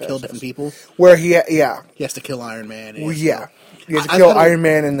get him to yes, kill yes, different yes. people. Where he He has to kill Iron Man. Well, yeah. He has to I've kill had a- Iron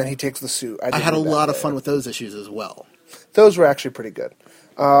Man, and then he takes the suit. I did had a read that, lot of yeah. fun with those issues as well. Those were actually pretty good.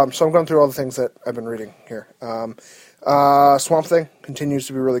 So I'm going through all the things that I've been reading here. Swamp Thing continues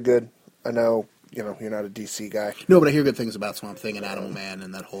to be really good. I know, you're not a DC guy. No, but I hear good things about Swamp Thing and Animal Man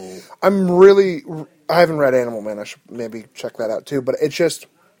and that whole... I haven't read Animal Man. I should maybe check that out too. But it's just,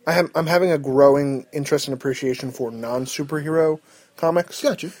 I'm having a growing interest and appreciation for non-superhero comics.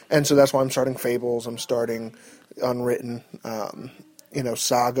 Gotcha. And so that's why I'm starting Fables. I'm starting Unwritten,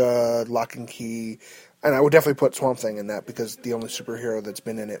 Saga, Lock and Key. And I would definitely put Swamp Thing in that because the only superhero that's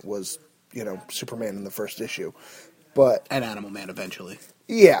been in it was, Superman in the first issue. But And Animal Man eventually.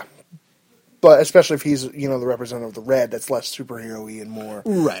 yeah. But especially if he's, the representative of the Red, that's less superhero-y and more...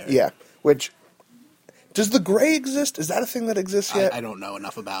 Right. Yeah. Which... Does the Gray exist? Is that a thing that exists yet? I don't know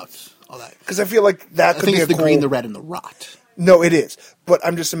enough about all that. Because I feel like that I could think be it's a the cool... green, the red, and the rot. No, it is. But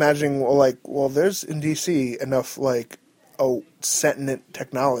I'm just imagining, there's in DC enough, sentient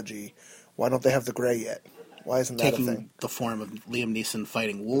technology. Why don't they have the Gray yet? Why isn't that a thing? Taking the form of Liam Neeson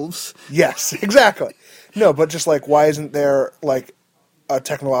fighting wolves. Yes, exactly. No, but just, why isn't there, a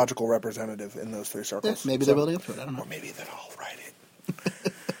technological representative in those three circles? Maybe they're building up to it. I don't know. Or maybe that I'll write it.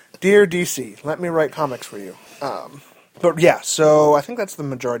 Dear DC, let me write comics for you. But yeah, so I think that's the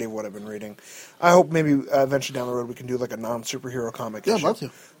majority of what I've been reading. I hope maybe eventually down the road we can do a non-superhero comic Yeah, I'd issue. love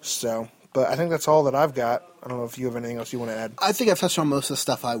to. So, but I think that's all that I've got. I don't know if you have anything else you want to add. I think I've touched on most of the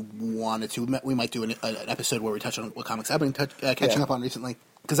stuff I wanted to. We might do an episode where we touch on what comics I've been catching up on recently.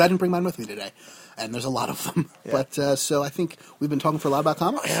 Because I didn't bring mine with me today. And there's a lot of them. Yeah. But, so I think we've been talking for a lot about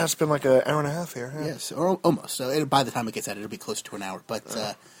comics. Yeah, it's been an hour and a half here. Yeah. Yes, or almost. So by the time it gets edited, it'll be closer to an hour. But,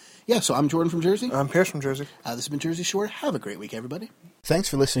 so I'm Jordan from Jersey. I'm Pierce from Jersey. This has been Jersey Shore. Have a great week, everybody. Thanks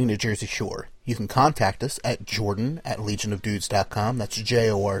for listening to Jersey Shore. You can contact us at jordan@legionofdudes.com. That's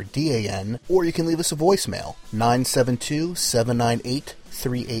JORDAN. Or you can leave us a voicemail,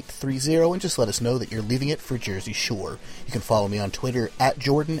 972-798-3830, and just let us know that you're leaving it for Jersey Shore. You can follow me on Twitter at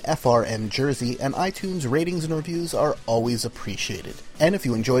JordanFRNJersey, and iTunes ratings and reviews are always appreciated. And if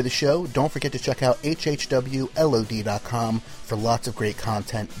you enjoy the show, don't forget to check out HHWLOD.com for lots of great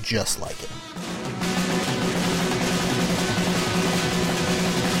content just like it.